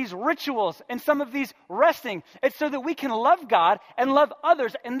some of these rituals and some of these resting. It's so that we can love God and love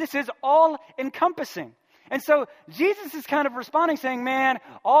others, and this is all encompassing. And so Jesus is kind of responding saying, man,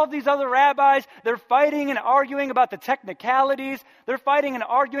 all these other rabbis, they're fighting and arguing about the technicalities. They're fighting and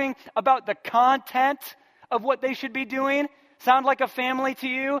arguing about the content of what they should be doing. Sound like a family to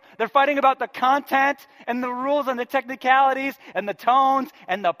you? They're fighting about the content and the rules and the technicalities and the tones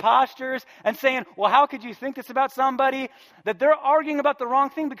and the postures and saying, well, how could you think this about somebody? That they're arguing about the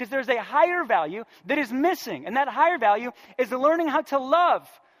wrong thing because there's a higher value that is missing. And that higher value is learning how to love.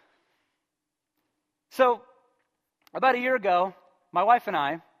 So about a year ago, my wife and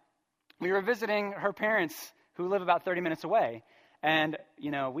I, we were visiting her parents who live about 30 minutes away. And,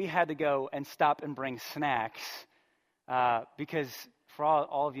 we had to go and stop and bring snacks. Because for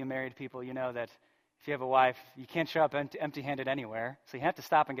all of you married people, you know that if you have a wife, you can't show up empty-handed anywhere. So you have to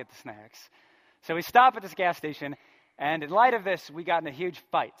stop and get the snacks. So we stop at this gas station, and in light of this, we got in a huge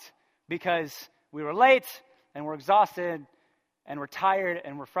fight because we were late, and we're exhausted, and we're tired,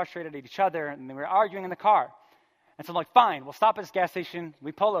 and we're frustrated at each other, and we were arguing in the car. And so I'm like, fine, we'll stop at this gas station.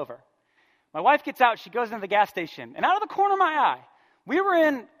 We pull over. My wife gets out. She goes into the gas station, and out of the corner of my eye, we were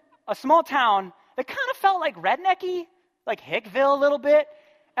in a small town that kind of felt like rednecky, like Hickville a little bit.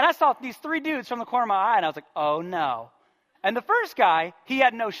 And I saw these three dudes from the corner of my eye, and I was like, oh, no. And the first guy, he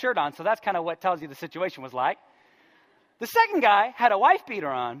had no shirt on, so that's kind of what tells you the situation was like. The second guy had a wife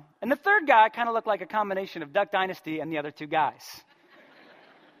beater on, and the third guy kind of looked like a combination of Duck Dynasty and the other two guys.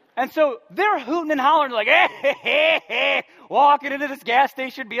 And so they're hooting and hollering like, hey, walking into this gas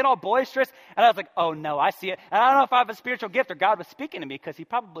station, being all boisterous. And I was like, oh, no, I see it. And I don't know if I have a spiritual gift or God was speaking to me, because he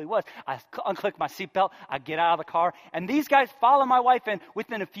probably was. I unclick my seatbelt. I get out of the car. And these guys follow my wife in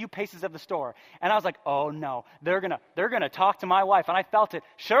within a few paces of the store. And I was like, oh, no, they're gonna talk to my wife. And I felt it.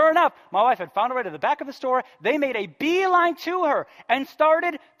 Sure enough, my wife had found her way to the back of the store. They made a beeline to her and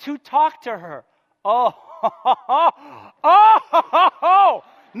started to talk to her. Oh,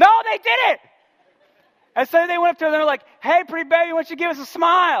 no, they didn't. And so they went up to her and they're like, hey, pretty baby, why don't you give us a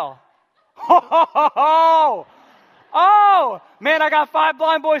smile? Oh, man, I got 5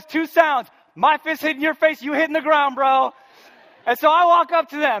 blind boys, 2 sounds. My fist hitting your face, you hitting the ground, bro. And so I walk up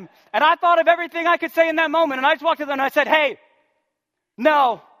to them, and I thought of everything I could say in that moment, and I just walked to them and I said, hey,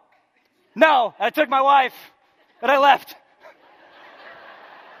 no. And I took my wife, and I left.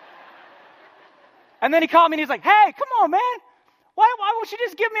 And then he called me, and he's like, hey, come on, man. Why won't you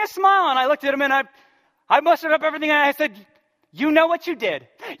just give me a smile? And I looked at him, and I mustered up everything, and I said, you know what you did.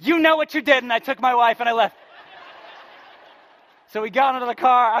 You know what you did. And I took my wife, and I left. So we got into the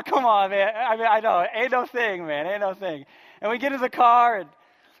car. Oh, come on, man. I know. Ain't no thing, man. Ain't no thing. And we get into the car, and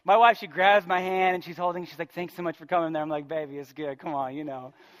my wife, she grabs my hand, and she's like, thanks so much for coming there. I'm like, baby, it's good. Come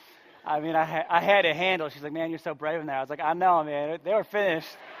on, I mean, I had a handle. She's like, man, you're so brave in there. I was like, I know, man. They were finished.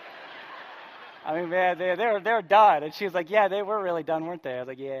 I mean, man, they were done. And she was like, yeah, they were really done, weren't they? I was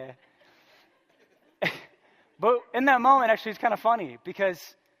like, yeah. But in that moment, actually, it's kind of funny because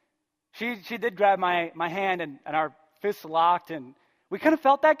she did grab my hand and our fists locked, and we kind of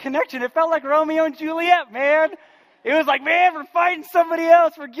felt that connection. It felt like Romeo and Juliet, man. It was like, man, we're fighting somebody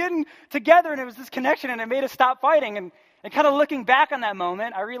else. We're getting together, and it was this connection, and it made us stop fighting. And kind of looking back on that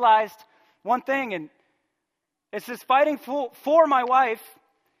moment, I realized one thing, and it's this fighting for my wife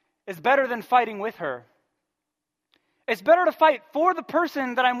is better than fighting with her. It's better to fight for the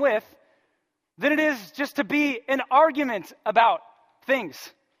person that I'm with than it is just to be in argument about things.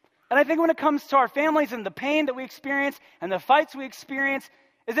 And I think when it comes to our families and the pain that we experience and the fights we experience,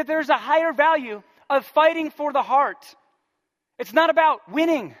 is that there's a higher value of fighting for the heart. It's not about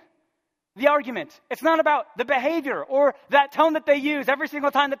winning the argument. It's not about the behavior or that tone that they use every single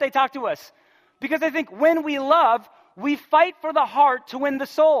time that they talk to us. Because I think when we love, we fight for the heart to win the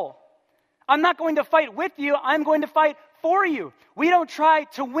soul. I'm not going to fight with you. I'm going to fight for you. We don't try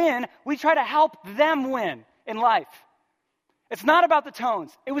to win. We try to help them win in life. It's not about the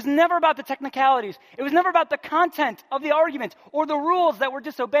tones. It was never about the technicalities. It was never about the content of the argument or the rules that were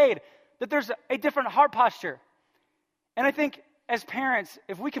disobeyed, that there's a different heart posture. And I think as parents,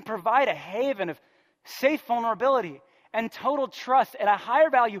 if we can provide a haven of safe vulnerability and total trust and a higher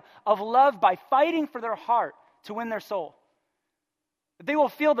value of love by fighting for their heart to win their soul, they will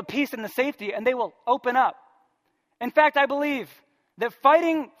feel the peace and the safety and they will open up. In fact, I believe that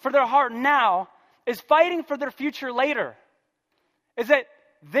fighting for their heart now is fighting for their future later. Is that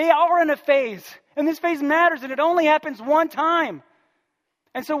they are in a phase, and this phase matters, and it only happens one time.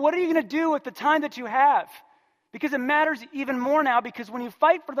 And so what are you going to do with the time that you have? Because it matters even more now, because when you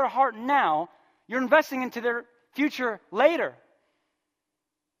fight for their heart now, you're investing into their future later.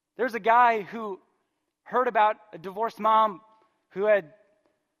 There's a guy who heard about a divorced mom who had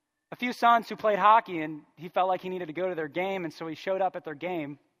a few sons who played hockey, and he felt like he needed to go to their game, and so he showed up at their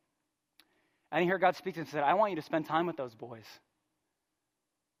game. And he heard God speak to him and said, I want you to spend time with those boys.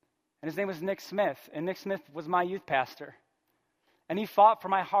 And his name was Nick Smith, and Nick Smith was my youth pastor. And he fought for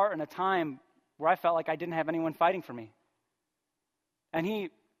my heart in a time where I felt like I didn't have anyone fighting for me. And he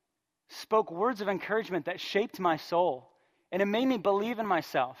spoke words of encouragement that shaped my soul, and it made me believe in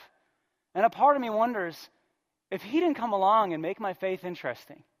myself. And a part of me wonders, if he didn't come along and make my faith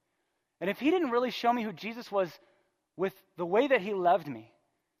interesting, and if he didn't really show me who Jesus was with the way that he loved me,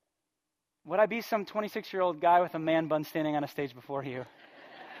 would I be some 26-year-old guy with a man bun standing on a stage before you?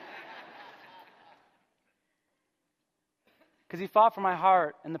 Because he fought for my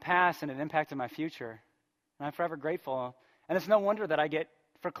heart in the past and it impacted my future. And I'm forever grateful. And it's no wonder that I get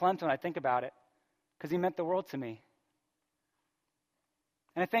verklempt when I think about it, because he meant the world to me.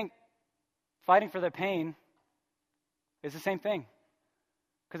 And I think fighting for their pain is the same thing.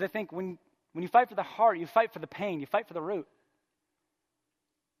 Because I think when you fight for the heart, you fight for the pain, you fight for the root.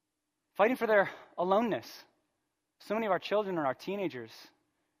 Fighting for their aloneness. So many of our children are our teenagers.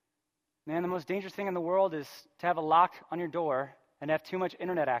 Man, the most dangerous thing in the world is to have a lock on your door and have too much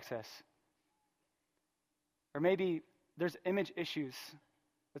internet access. Or maybe there's image issues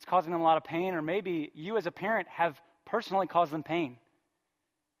that's causing them a lot of pain, or maybe you as a parent have personally caused them pain.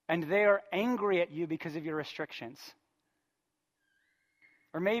 And they are angry at you because of your restrictions.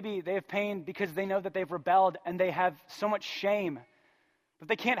 Or maybe they have pain because they know that they've rebelled and they have so much shame that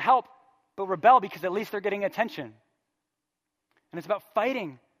they can't help but rebel because at least they're getting attention. And it's about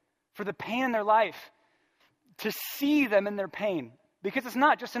fighting for the pain in their life, to see them in their pain. Because it's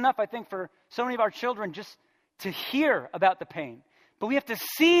not just enough, I think, for so many of our children just to hear about the pain, but we have to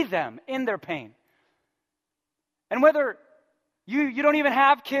see them in their pain. And whether you don't even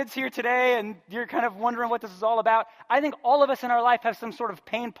have kids here today and you're kind of wondering what this is all about, I think all of us in our life have some sort of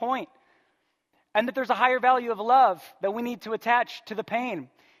pain point, and that there's a higher value of love that we need to attach to the pain.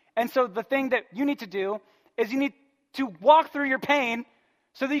 And so the thing that you need to do is you need to walk through your pain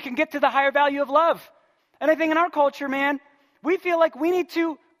so that you can get to the higher value of love. And I think in our culture, man, we feel like we need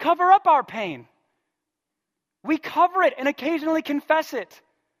to cover up our pain. We cover it and occasionally confess it.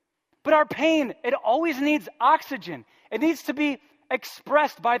 But our pain, it always needs oxygen. It needs to be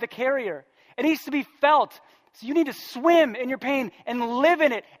expressed by the carrier. It needs to be felt. So you need to swim in your pain and live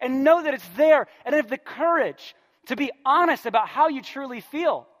in it and know that it's there and have the courage to be honest about how you truly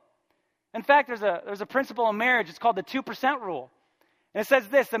feel. In fact, there's a principle in marriage. It's called the 2% rule. And it says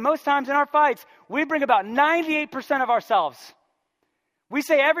this, that most times in our fights, we bring about 98% of ourselves. We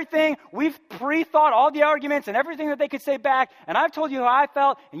say everything, we've pre-thought all the arguments and everything that they could say back, and I've told you how I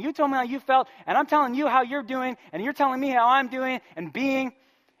felt, and you told me how you felt, and I'm telling you how you're doing, and you're telling me how I'm doing and being,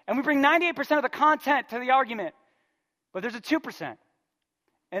 and we bring 98% of the content to the argument. But there's a 2%,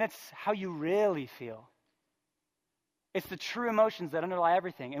 and it's how you really feel. It's the true emotions that underlie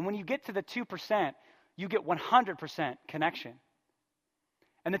everything. And when you get to the 2%, you get 100% connection.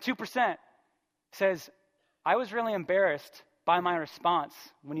 And the 2% says, I was really embarrassed by my response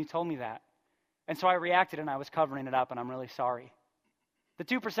when you told me that. And so I reacted and I was covering it up and I'm really sorry. The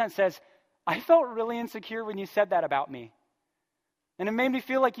 2% says, I felt really insecure when you said that about me. And it made me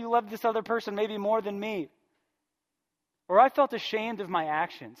feel like you loved this other person maybe more than me. Or I felt ashamed of my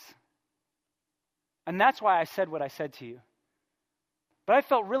actions. And that's why I said what I said to you. But I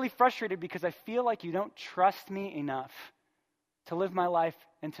felt really frustrated because I feel like you don't trust me enough to live my life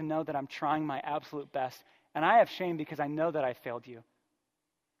and to know that I'm trying my absolute best. And I have shame because I know that I failed you.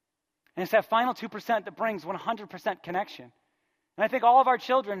 And it's that final 2% that brings 100% connection. And I think all of our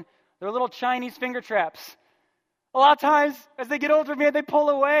children, they're little Chinese finger traps. A lot of times, as they get older, man, they pull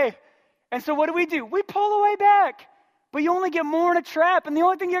away. And so what do? We pull away back. But you only get more in a trap, and the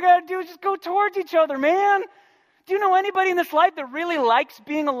only thing you got to do is just go towards each other, man. Do you know anybody in this life that really likes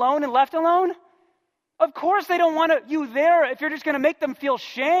being alone and left alone? Of course they don't want you there if you're just going to make them feel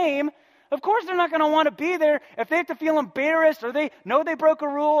shame. Of course they're not going to want to be there if they have to feel embarrassed or they know they broke a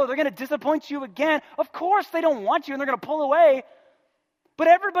rule or they're going to disappoint you again. Of course they don't want you and they're going to pull away. But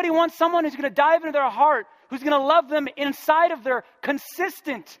everybody wants someone who's going to dive into their heart, who's going to love them inside of their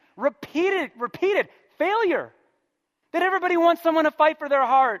consistent, repeated failure. That everybody wants someone to fight for their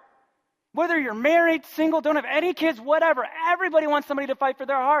heart. Whether you're married, single, don't have any kids, whatever, everybody wants somebody to fight for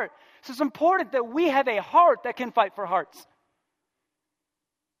their heart. So it's important that we have a heart that can fight for hearts.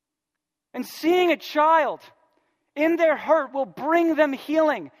 And seeing a child in their hurt will bring them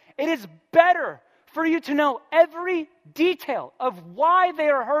healing. It is better for you to know every detail of why they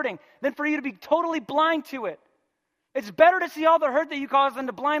are hurting than for you to be totally blind to it. It's better to see all the hurt that you cause than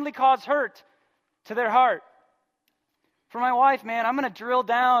to blindly cause hurt to their heart. For my wife, man, I'm going to drill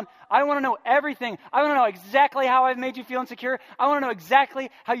down. I want to know everything. I want to know exactly how I've made you feel insecure. I want to know exactly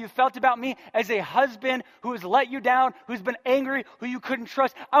how you felt about me as a husband who has let you down, who's been angry, who you couldn't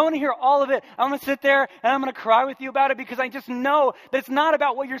trust. I want to hear all of it. I'm going to sit there and I'm going to cry with you about it because I just know that it's not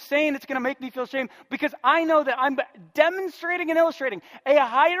about what you're saying that's going to make me feel shame, because I know that I'm demonstrating and illustrating a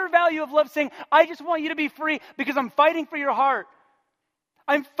higher value of love, saying, I just want you to be free because I'm fighting for your heart.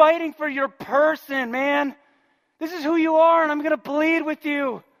 I'm fighting for your person, man. This is who you are, and I'm going to bleed with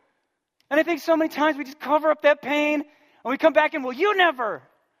you. And I think so many times we just cover up that pain, and we come back and, well, you never.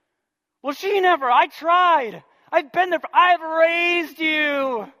 Well, she never. I tried. I've been there. I've raised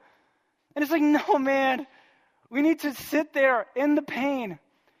you. And it's like, no, man. We need to sit there in the pain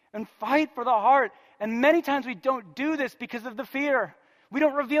and fight for the heart. And many times we don't do this because of the fear. We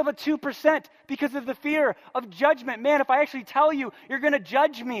don't reveal the 2% because of the fear of judgment. Man, if I actually tell you, you're going to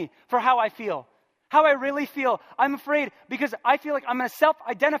judge me for how I feel. How I really feel. I'm afraid because I feel like I'm going to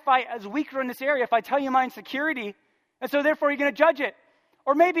self-identify as weaker in this area if I tell you my insecurity. And so therefore you're going to judge it.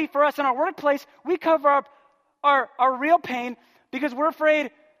 Or maybe for us in our workplace, we cover up our real pain because we're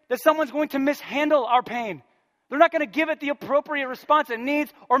afraid that someone's going to mishandle our pain. They're not going to give it the appropriate response it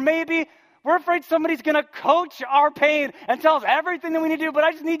needs. Or maybe we're afraid somebody's going to coach our pain and tell us everything that we need to do, but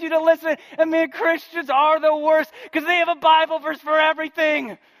I just need you to listen. And man, Christians are the worst because they have a Bible verse for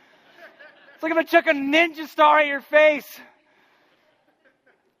everything. It's like I'm going to chuck a ninja star at your face.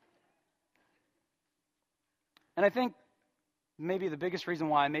 And I think maybe the biggest reason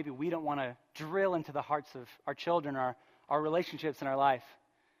why maybe we don't want to drill into the hearts of our children, our relationships in our life,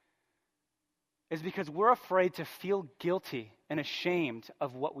 is because we're afraid to feel guilty and ashamed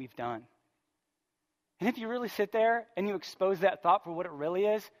of what we've done. And if you really sit there and you expose that thought for what it really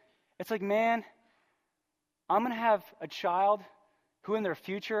is, it's like, man, I'm going to have a child who in their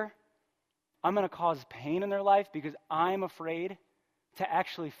future, I'm going to cause pain in their life because I'm afraid to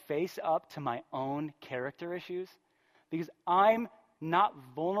actually face up to my own character issues, because I'm not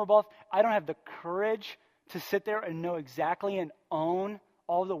vulnerable. I don't have the courage to sit there and know exactly and own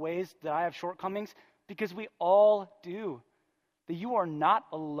all the ways that I have shortcomings, because we all do. That you are not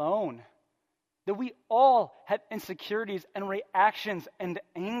alone. That we all have insecurities and reactions and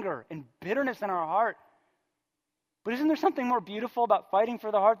anger and bitterness in our heart. But isn't there something more beautiful about fighting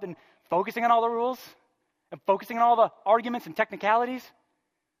for the heart than focusing on all the rules and focusing on all the arguments and technicalities?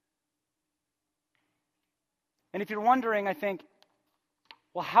 And if you're wondering, I think,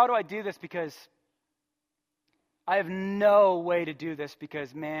 well, how do I do this? Because I have no way to do this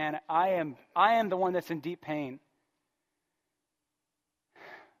because, man, I am the one that's in deep pain.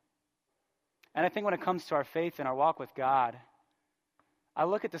 And I think when it comes to our faith and our walk with God, I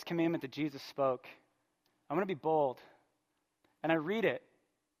look at this commandment that Jesus spoke. I'm going to be bold. And I read it.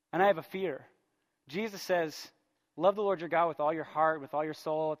 And I have a fear. Jesus says, love the Lord your God with all your heart, with all your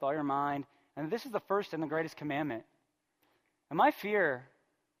soul, with all your mind. And this is the first and the greatest commandment. And my fear,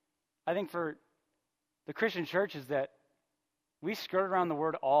 I think for the Christian church, is that we skirt around the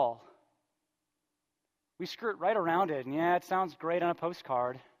word all. We skirt right around it. And yeah, it sounds great on a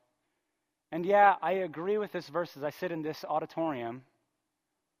postcard. And yeah, I agree with this verse as I sit in this auditorium.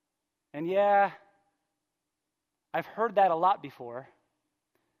 And yeah, I've heard that a lot before.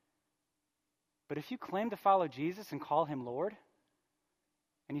 But if you claim to follow Jesus and call him Lord,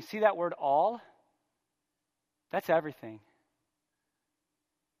 and you see that word all, that's everything.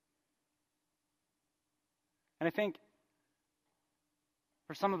 And I think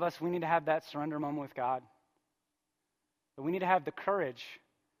for some of us, we need to have that surrender moment with God. But we need to have the courage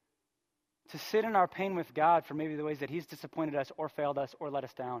to sit in our pain with God for maybe the ways that he's disappointed us or failed us or let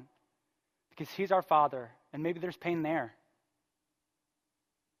us down. Because he's our Father, and maybe there's pain there.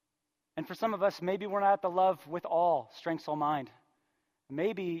 And for some of us, maybe we're not at the love with all strength, soul, mind.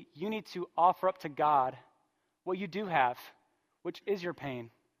 Maybe you need to offer up to God what you do have, which is your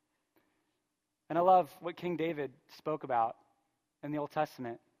pain. And I love what King David spoke about in the Old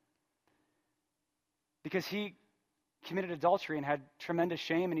Testament, because he committed adultery and had tremendous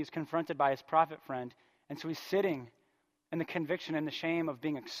shame, and he was confronted by his prophet friend. And so he's sitting in the conviction and the shame of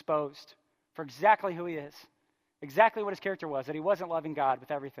being exposed for exactly who he is, exactly what his character was, that he wasn't loving God with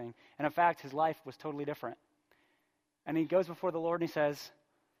everything. And in fact, his life was totally different. And he goes before the Lord and he says,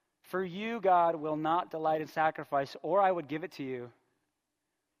 "For you, God, will not delight in sacrifice, or I would give it to you.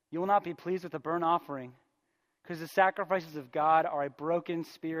 You will not be pleased with a burnt offering, because the sacrifices of God are a broken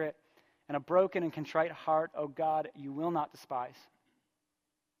spirit and a broken and contrite heart, O God, you will not despise."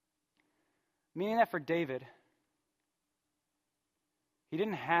 Meaning that for David, he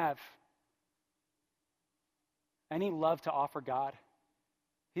didn't have any love to offer God.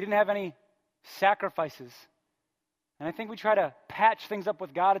 He didn't have any sacrifices. And I think we try to patch things up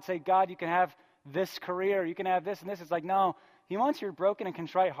with God and say, God, you can have this career, you can have this and this. It's like, no, he wants your broken and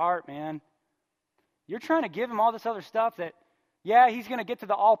contrite heart, man. You're trying to give him all this other stuff that, yeah, he's going to get to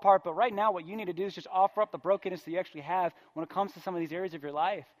the all part, but right now what you need to do is just offer up the brokenness that you actually have when it comes to some of these areas of your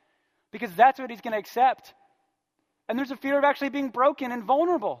life. Because that's what he's going to accept. And there's a fear of actually being broken and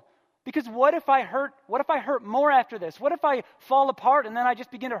vulnerable. Because what if I hurt more after this? What if I fall apart and then I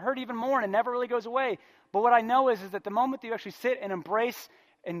just begin to hurt even more and it never really goes away? But what I know is that the moment that you actually sit and embrace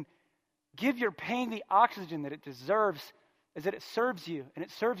and give your pain the oxygen that it deserves, is that it serves you and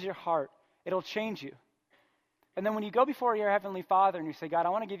it serves your heart. It'll change you. And then when you go before your Heavenly Father and you say, God, I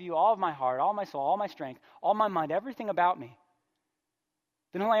want to give you all of my heart, all my soul, all my strength, all my mind, everything about me,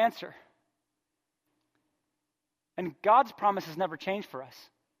 then he'll answer. And God's promises never change for us.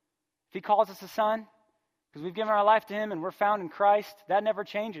 If he calls us a son, because we've given our life to him and we're found in Christ, that never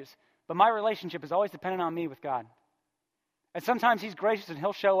changes. But my relationship is always dependent on me with God. And sometimes he's gracious and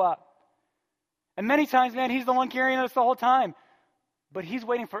he'll show up. And many times, man, he's the one carrying us the whole time. But he's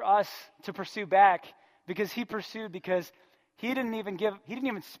waiting for us to pursue back, because he pursued, because he didn't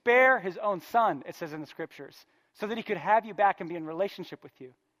even spare his own son, it says in the scriptures, so that he could have you back and be in relationship with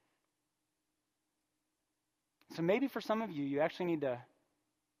you. So maybe for some of you, you actually need to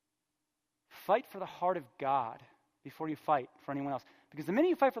fight for the heart of God before you fight for anyone else. Because the minute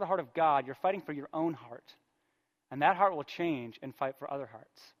you fight for the heart of God, you're fighting for your own heart. And that heart will change and fight for other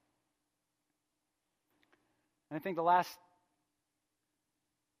hearts. And I think the last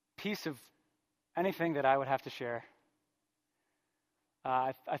piece of anything that I would have to share,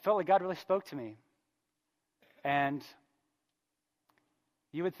 I felt like God really spoke to me. And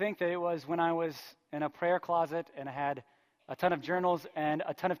you would think that it was when I was in a prayer closet and I had a ton of journals and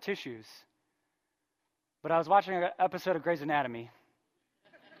a ton of tissues. But I was watching an episode of Grey's Anatomy.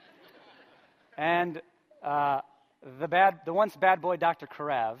 And the once bad boy Dr.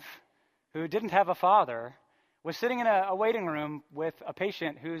 Karev, who didn't have a father, was sitting in a waiting room with a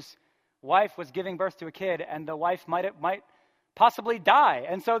patient whose wife was giving birth to a kid, and the wife might possibly die.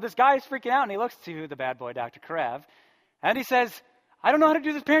 And so this guy is freaking out, and he looks to the bad boy, Dr. Karev, and he says, I don't know how to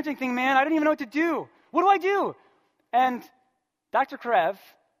do this parenting thing, man. I don't even know what to do. What do I do? And Dr. Karev,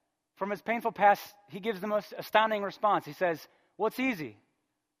 from his painful past, he gives the most astounding response. He says, well, it's easy.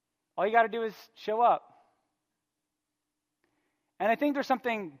 All you got to do is show up. And I think there's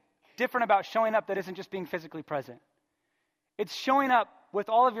something different about showing up that isn't just being physically present. It's showing up with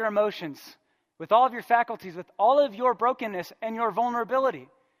all of your emotions, with all of your faculties, with all of your brokenness and your vulnerability.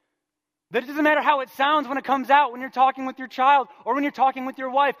 That it doesn't matter how it sounds when it comes out, when you're talking with your child, or when you're talking with your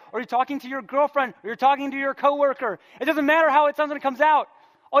wife, or you're talking to your girlfriend, or you're talking to your coworker. It doesn't matter how it sounds when it comes out.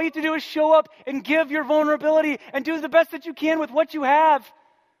 All you have to do is show up and give your vulnerability and do the best that you can with what you have.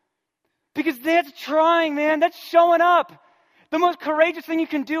 Because that's trying, man. That's showing up. The most courageous thing you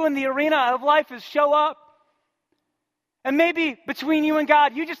can do in the arena of life is show up. And maybe between you and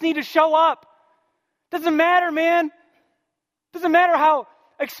God, you just need to show up. Doesn't matter, man. Doesn't matter how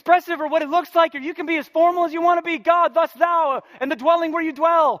expressive or what it looks like, or you can be as formal as you want to be. God, thus thou, and the dwelling where you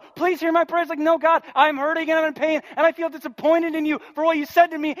dwell. Please hear my prayers. Like, no, God, I'm hurting and I'm in pain, and I feel disappointed in you for what you said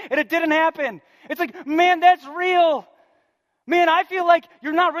to me, and it didn't happen. It's like, man, that's real. Man, I feel like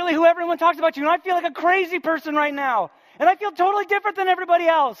you're not really who everyone talks about you, and I feel like a crazy person right now, and I feel totally different than everybody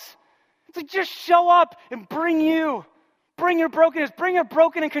else. It's like, just show up and bring your brokenness, bring your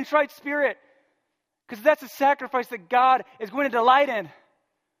broken and contrite spirit, because that's a sacrifice that God is going to delight in.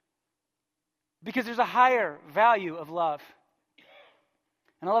 Because there's a higher value of love.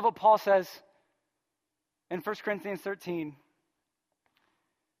 And I love what Paul says in 1 Corinthians 13.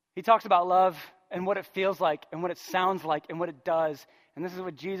 He talks about love and what it feels like and what it sounds like and what it does. And this is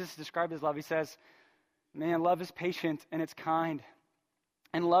what Jesus described as love. He says, man, love is patient and it's kind.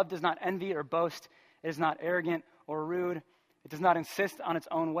 And love does not envy or boast. It is not arrogant or rude. It does not insist on its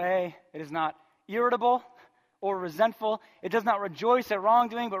own way. It is not irritable or resentful. It does not rejoice at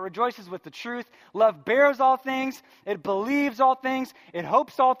wrongdoing, but rejoices with the truth. Love bears all things. It believes all things. It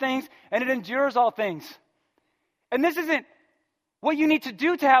hopes all things. And it endures all things. And this isn't what you need to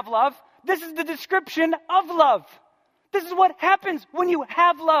do to have love. This is the description of love. This is what happens when you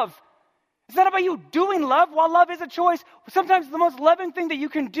have love. It's not about you doing love. While love is a choice, sometimes the most loving thing that you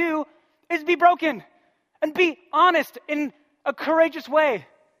can do is be broken and be honest in a courageous way.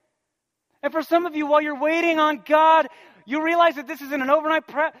 And for some of you, while you're waiting on God, you realize that this isn't an overnight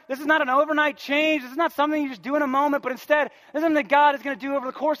this is not an overnight change. This is not something you just do in a moment, but instead, this is something that God is going to do over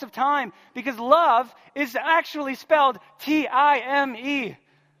the course of time, because love is actually spelled T-I-M-E.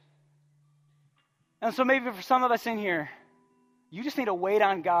 And so maybe for some of us in here, you just need to wait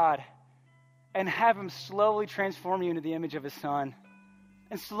on God and have him slowly transform you into the image of his Son,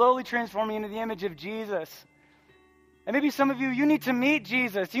 and slowly transform you into the image of Jesus. And maybe some of you, you need to meet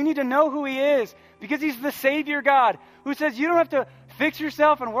Jesus. You need to know who he is, because he's the Savior God who says you don't have to fix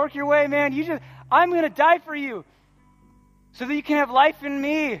yourself and work your way, man. I'm going to die for you so that you can have life in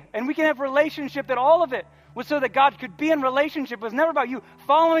me, and we can have relationship. That all of it was so that God could be in relationship. It was never about you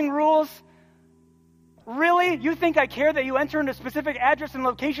following rules. Really? You think I care that you enter into a specific address and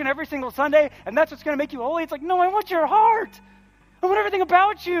location every single Sunday, and that's what's going to make you holy? It's like, no, I want your heart. I want everything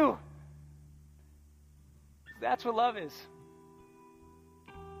about you. That's what love is.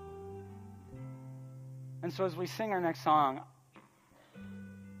 And so as we sing our next song,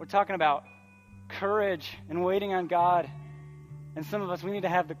 we're talking about courage and waiting on God. And some of us, we need to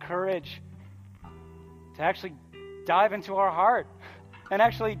have the courage to actually dive into our heart and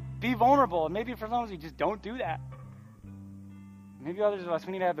actually be vulnerable. And maybe for some of us, we just don't do that. Maybe others of us,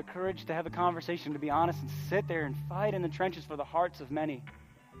 we need to have the courage to have a conversation, to be honest, and sit there and fight in the trenches for the hearts of many.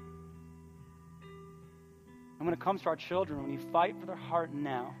 And when it comes to our children, when you fight for their heart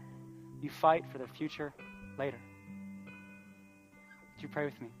now, you fight for their future later. Would you pray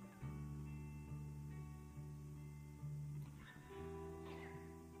with me?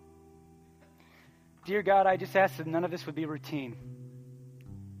 Dear God, I just ask that none of this would be routine.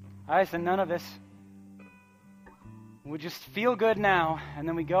 I ask that none of this would just feel good now, and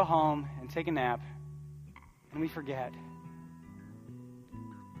then we go home and take a nap, and we forget.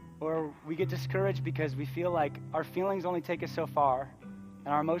 Or we get discouraged because we feel like our feelings only take us so far,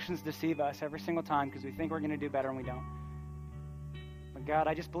 and our emotions deceive us every single time because we think we're going to do better and we don't. But God,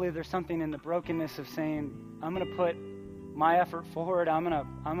 I just believe there's something in the brokenness of saying, I'm going to put my effort forward. I'm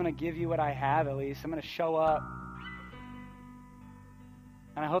going to give you what I have, at least. I'm going to show up.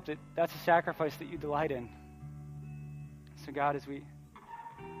 And I hope that that's a sacrifice that you delight in. So God, as we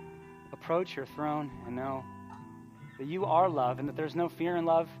approach your throne and know that you are love and that there's no fear in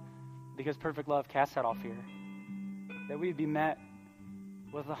love, because perfect love casts out all fear, that we'd be met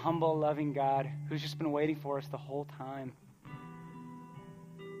with a humble, loving God who's just been waiting for us the whole time.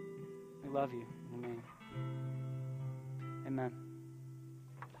 We love you. Amen. Amen.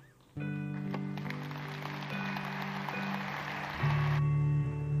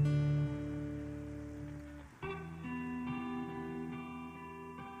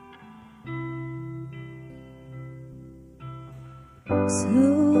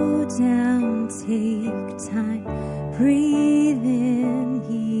 Slow down, take time, breathe in,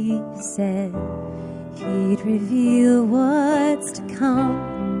 he said he'd reveal what's to come.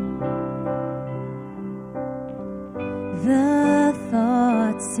 The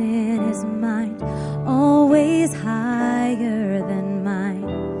thoughts in his mind, always higher than mine,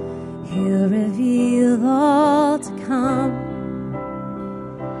 he'll reveal all to come.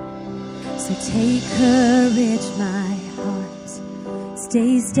 So take courage, my heart.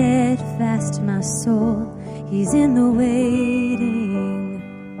 Stay steadfast, my soul. He's in the waiting.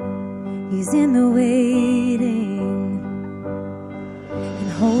 He's in the waiting.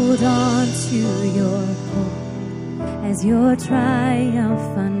 And hold on to your hope as your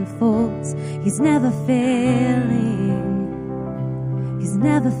triumph unfolds. He's never failing. He's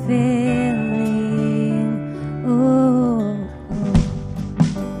never failing. Oh.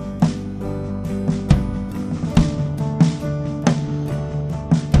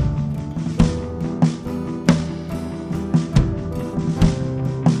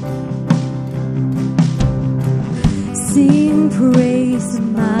 Sing praise,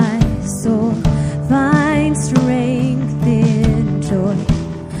 my soul, find strength in joy.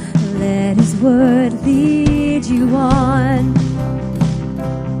 Let his word lead you on.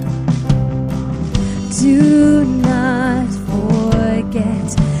 Do not forget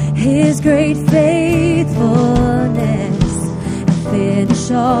His great faithfulness and finish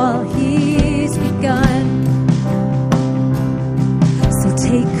all He's begun. So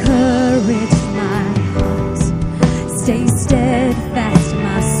take courage, my heart. Stay steadfast,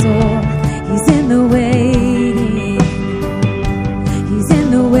 my soul. He's in the waiting. He's in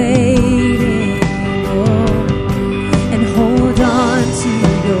the waiting. Oh, and hold on to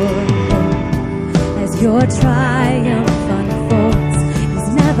your hope as your triumph unfolds. He's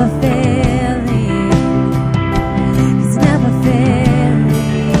never failing. He's never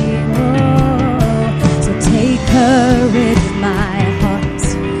failing. Oh, so take courage, my heart.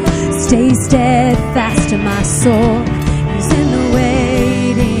 Stay steadfast, my soul. He's in the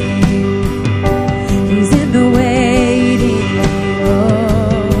waiting. He's in the waiting. Oh,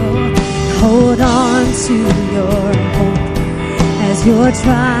 hold on to your hope as your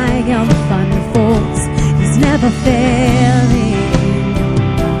triumph unfolds. He's never failing.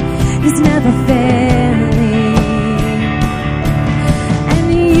 He's never failing. And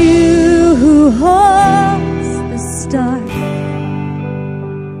you who holds the stars,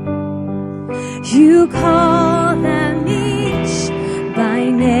 you call them each by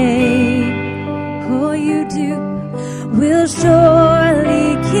name. Oh, you do. Will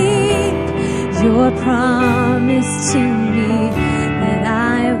surely keep your promise to me that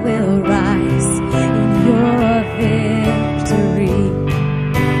I will rise in your victory.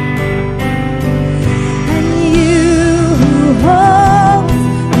 And you who hold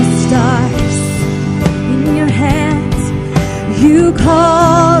the stars in your hands, you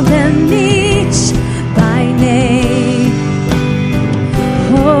call them each by name.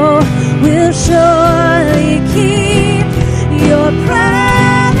 Oh, will surely keep your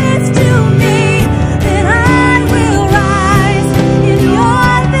promise to me that I will rise in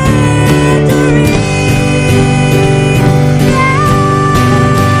your victory.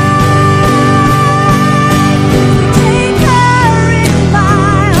 Take courage,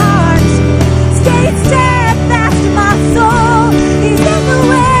 my heart. Stay steadfast, my soul. He's in the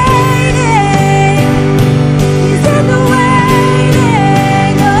waiting. He's in the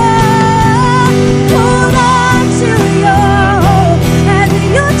waiting. Oh, hold on to your hope as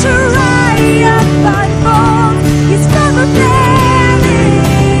your triumph unfolds. He's never failing.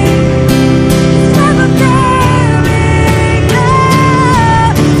 He's never failing. Oh,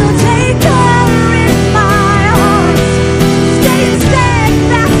 so take courage, my heart. Stay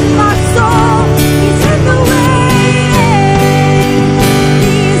steadfast, my soul. He's in the waiting.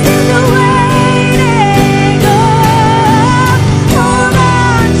 He's in the waiting. Oh, hold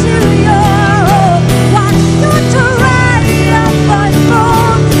on to your hope. Watch your triumph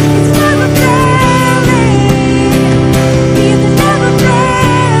unfold. He's never failing. He's never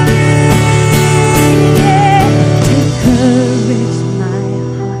failing. Yeah. Take courage, my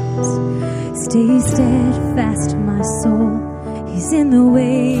heart. Stay steadfast, my soul. He's in the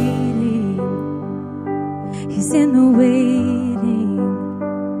waiting. He's in the waiting.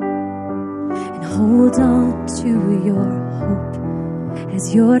 And hold on to your hope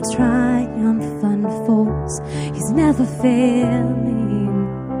as your triumph unfolds. He's never failing.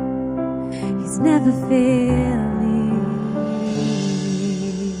 He's never failing.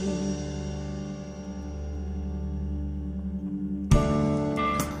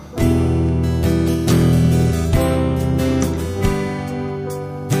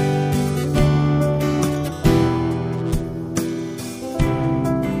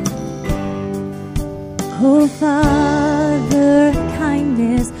 Oh, Father,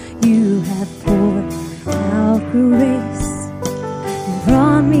 kindness, you have poured out grace. You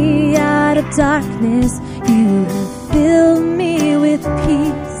brought me out of darkness. You have filled me with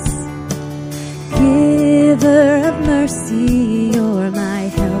peace. Giver of mercy, you're my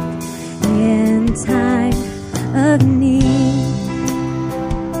help in time of need.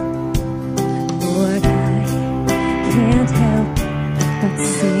 Lord, I can't help but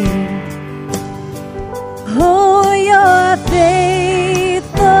sing. Oh, you're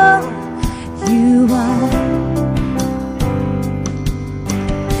faithful, you are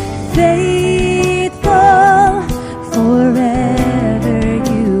faithful, forever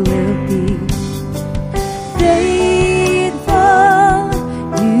you will be. Faithful,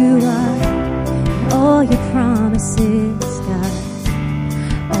 you are, all your promises, God,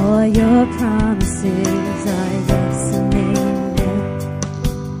 all your promises are yes and amen.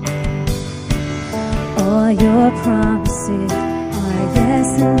 All your promises are yes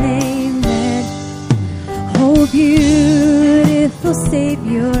and amen. Oh, beautiful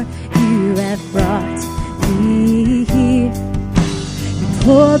Savior, you have brought me here. You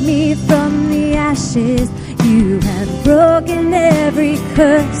pulled me from the ashes. You have broken every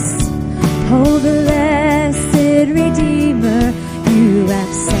curse. Oh, blessed Redeemer, you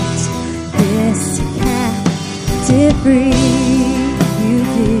have set this captive free. You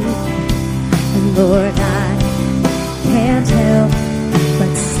did, and Lord, I can't help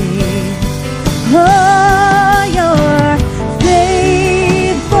but sing. Oh, you're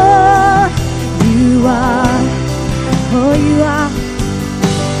faithful. You are. Oh, you are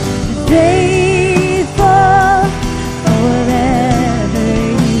faithful forever.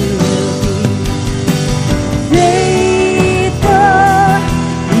 You will be faithful.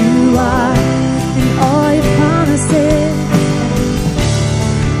 You are in all your promises.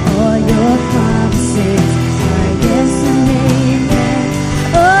 All your promises are yes and amen.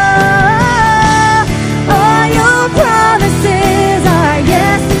 Oh, all your promises are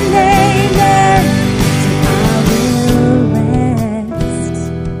yes and amen.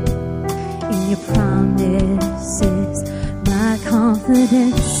 In your promises, my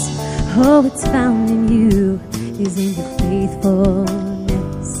confidence, oh, it's found in you, is in your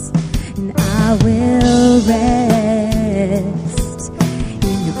faithfulness, and I will rest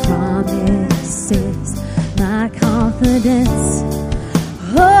in your promises, my confidence,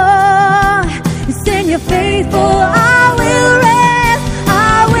 oh, it's in your faithful, I will rest,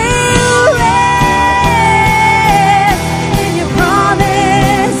 I will rest in your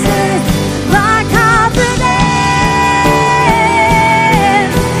promises. My confidence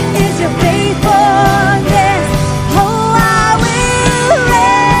is your faithfulness. Oh, I will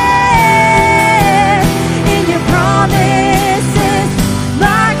rest in your promises.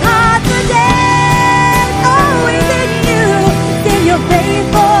 My confidence, oh, is in you, it's in your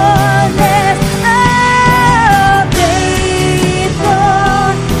faithfulness. Oh, faithful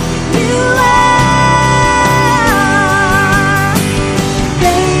you are.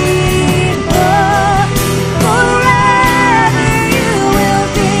 Faithful forever you will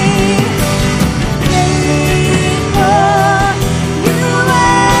be. Faithful you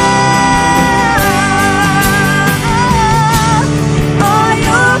are. All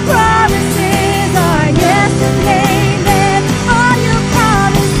your promises are yes and amen. All your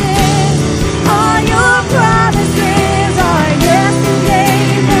promises are yes and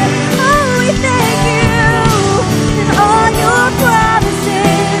amen. Oh, we thank you. And all your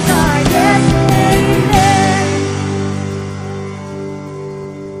promises are yes and amen.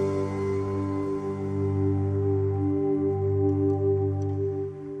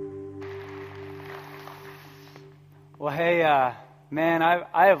 Well, hey, man,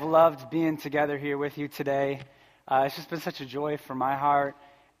 I have loved being together here with you today. It's just been such a joy for my heart,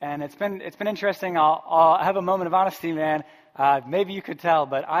 and it's been interesting. I'll have a moment of honesty, man. Maybe you could tell,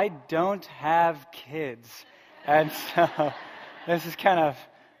 but I don't have kids, and so this has kind of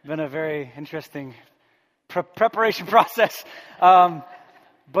been a very interesting preparation process.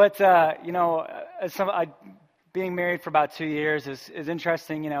 But you know, being married for about 2 years is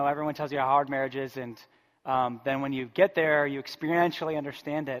interesting. You know, everyone tells you how hard marriage is, and then when you get there, you experientially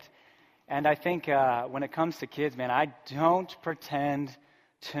understand it. And I think when it comes to kids, man, I don't pretend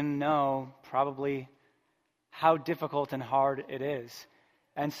to know probably how difficult and hard it is.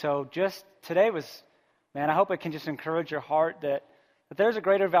 And so just today was, man, I hope it can just encourage your heart that there's a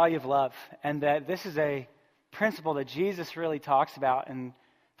greater value of love, and that this is a principle that Jesus really talks about, and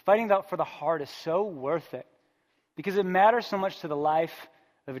fighting for the heart is so worth it, because it matters so much to the life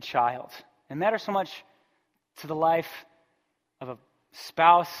of a child. It matters so much to the life of a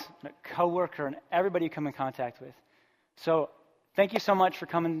spouse, a coworker, and everybody you come in contact with. So thank you so much for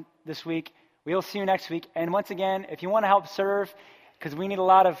coming this week. We'll see you next week. And once again, if you want to help serve, because we need a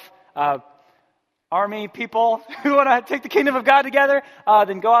lot of army people who want to take the kingdom of God together,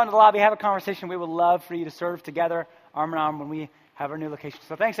 then go out into the lobby, have a conversation. We would love for you to serve together, arm in arm, when we have our new location.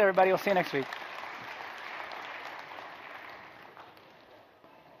 So thanks, everybody. We'll see you next week.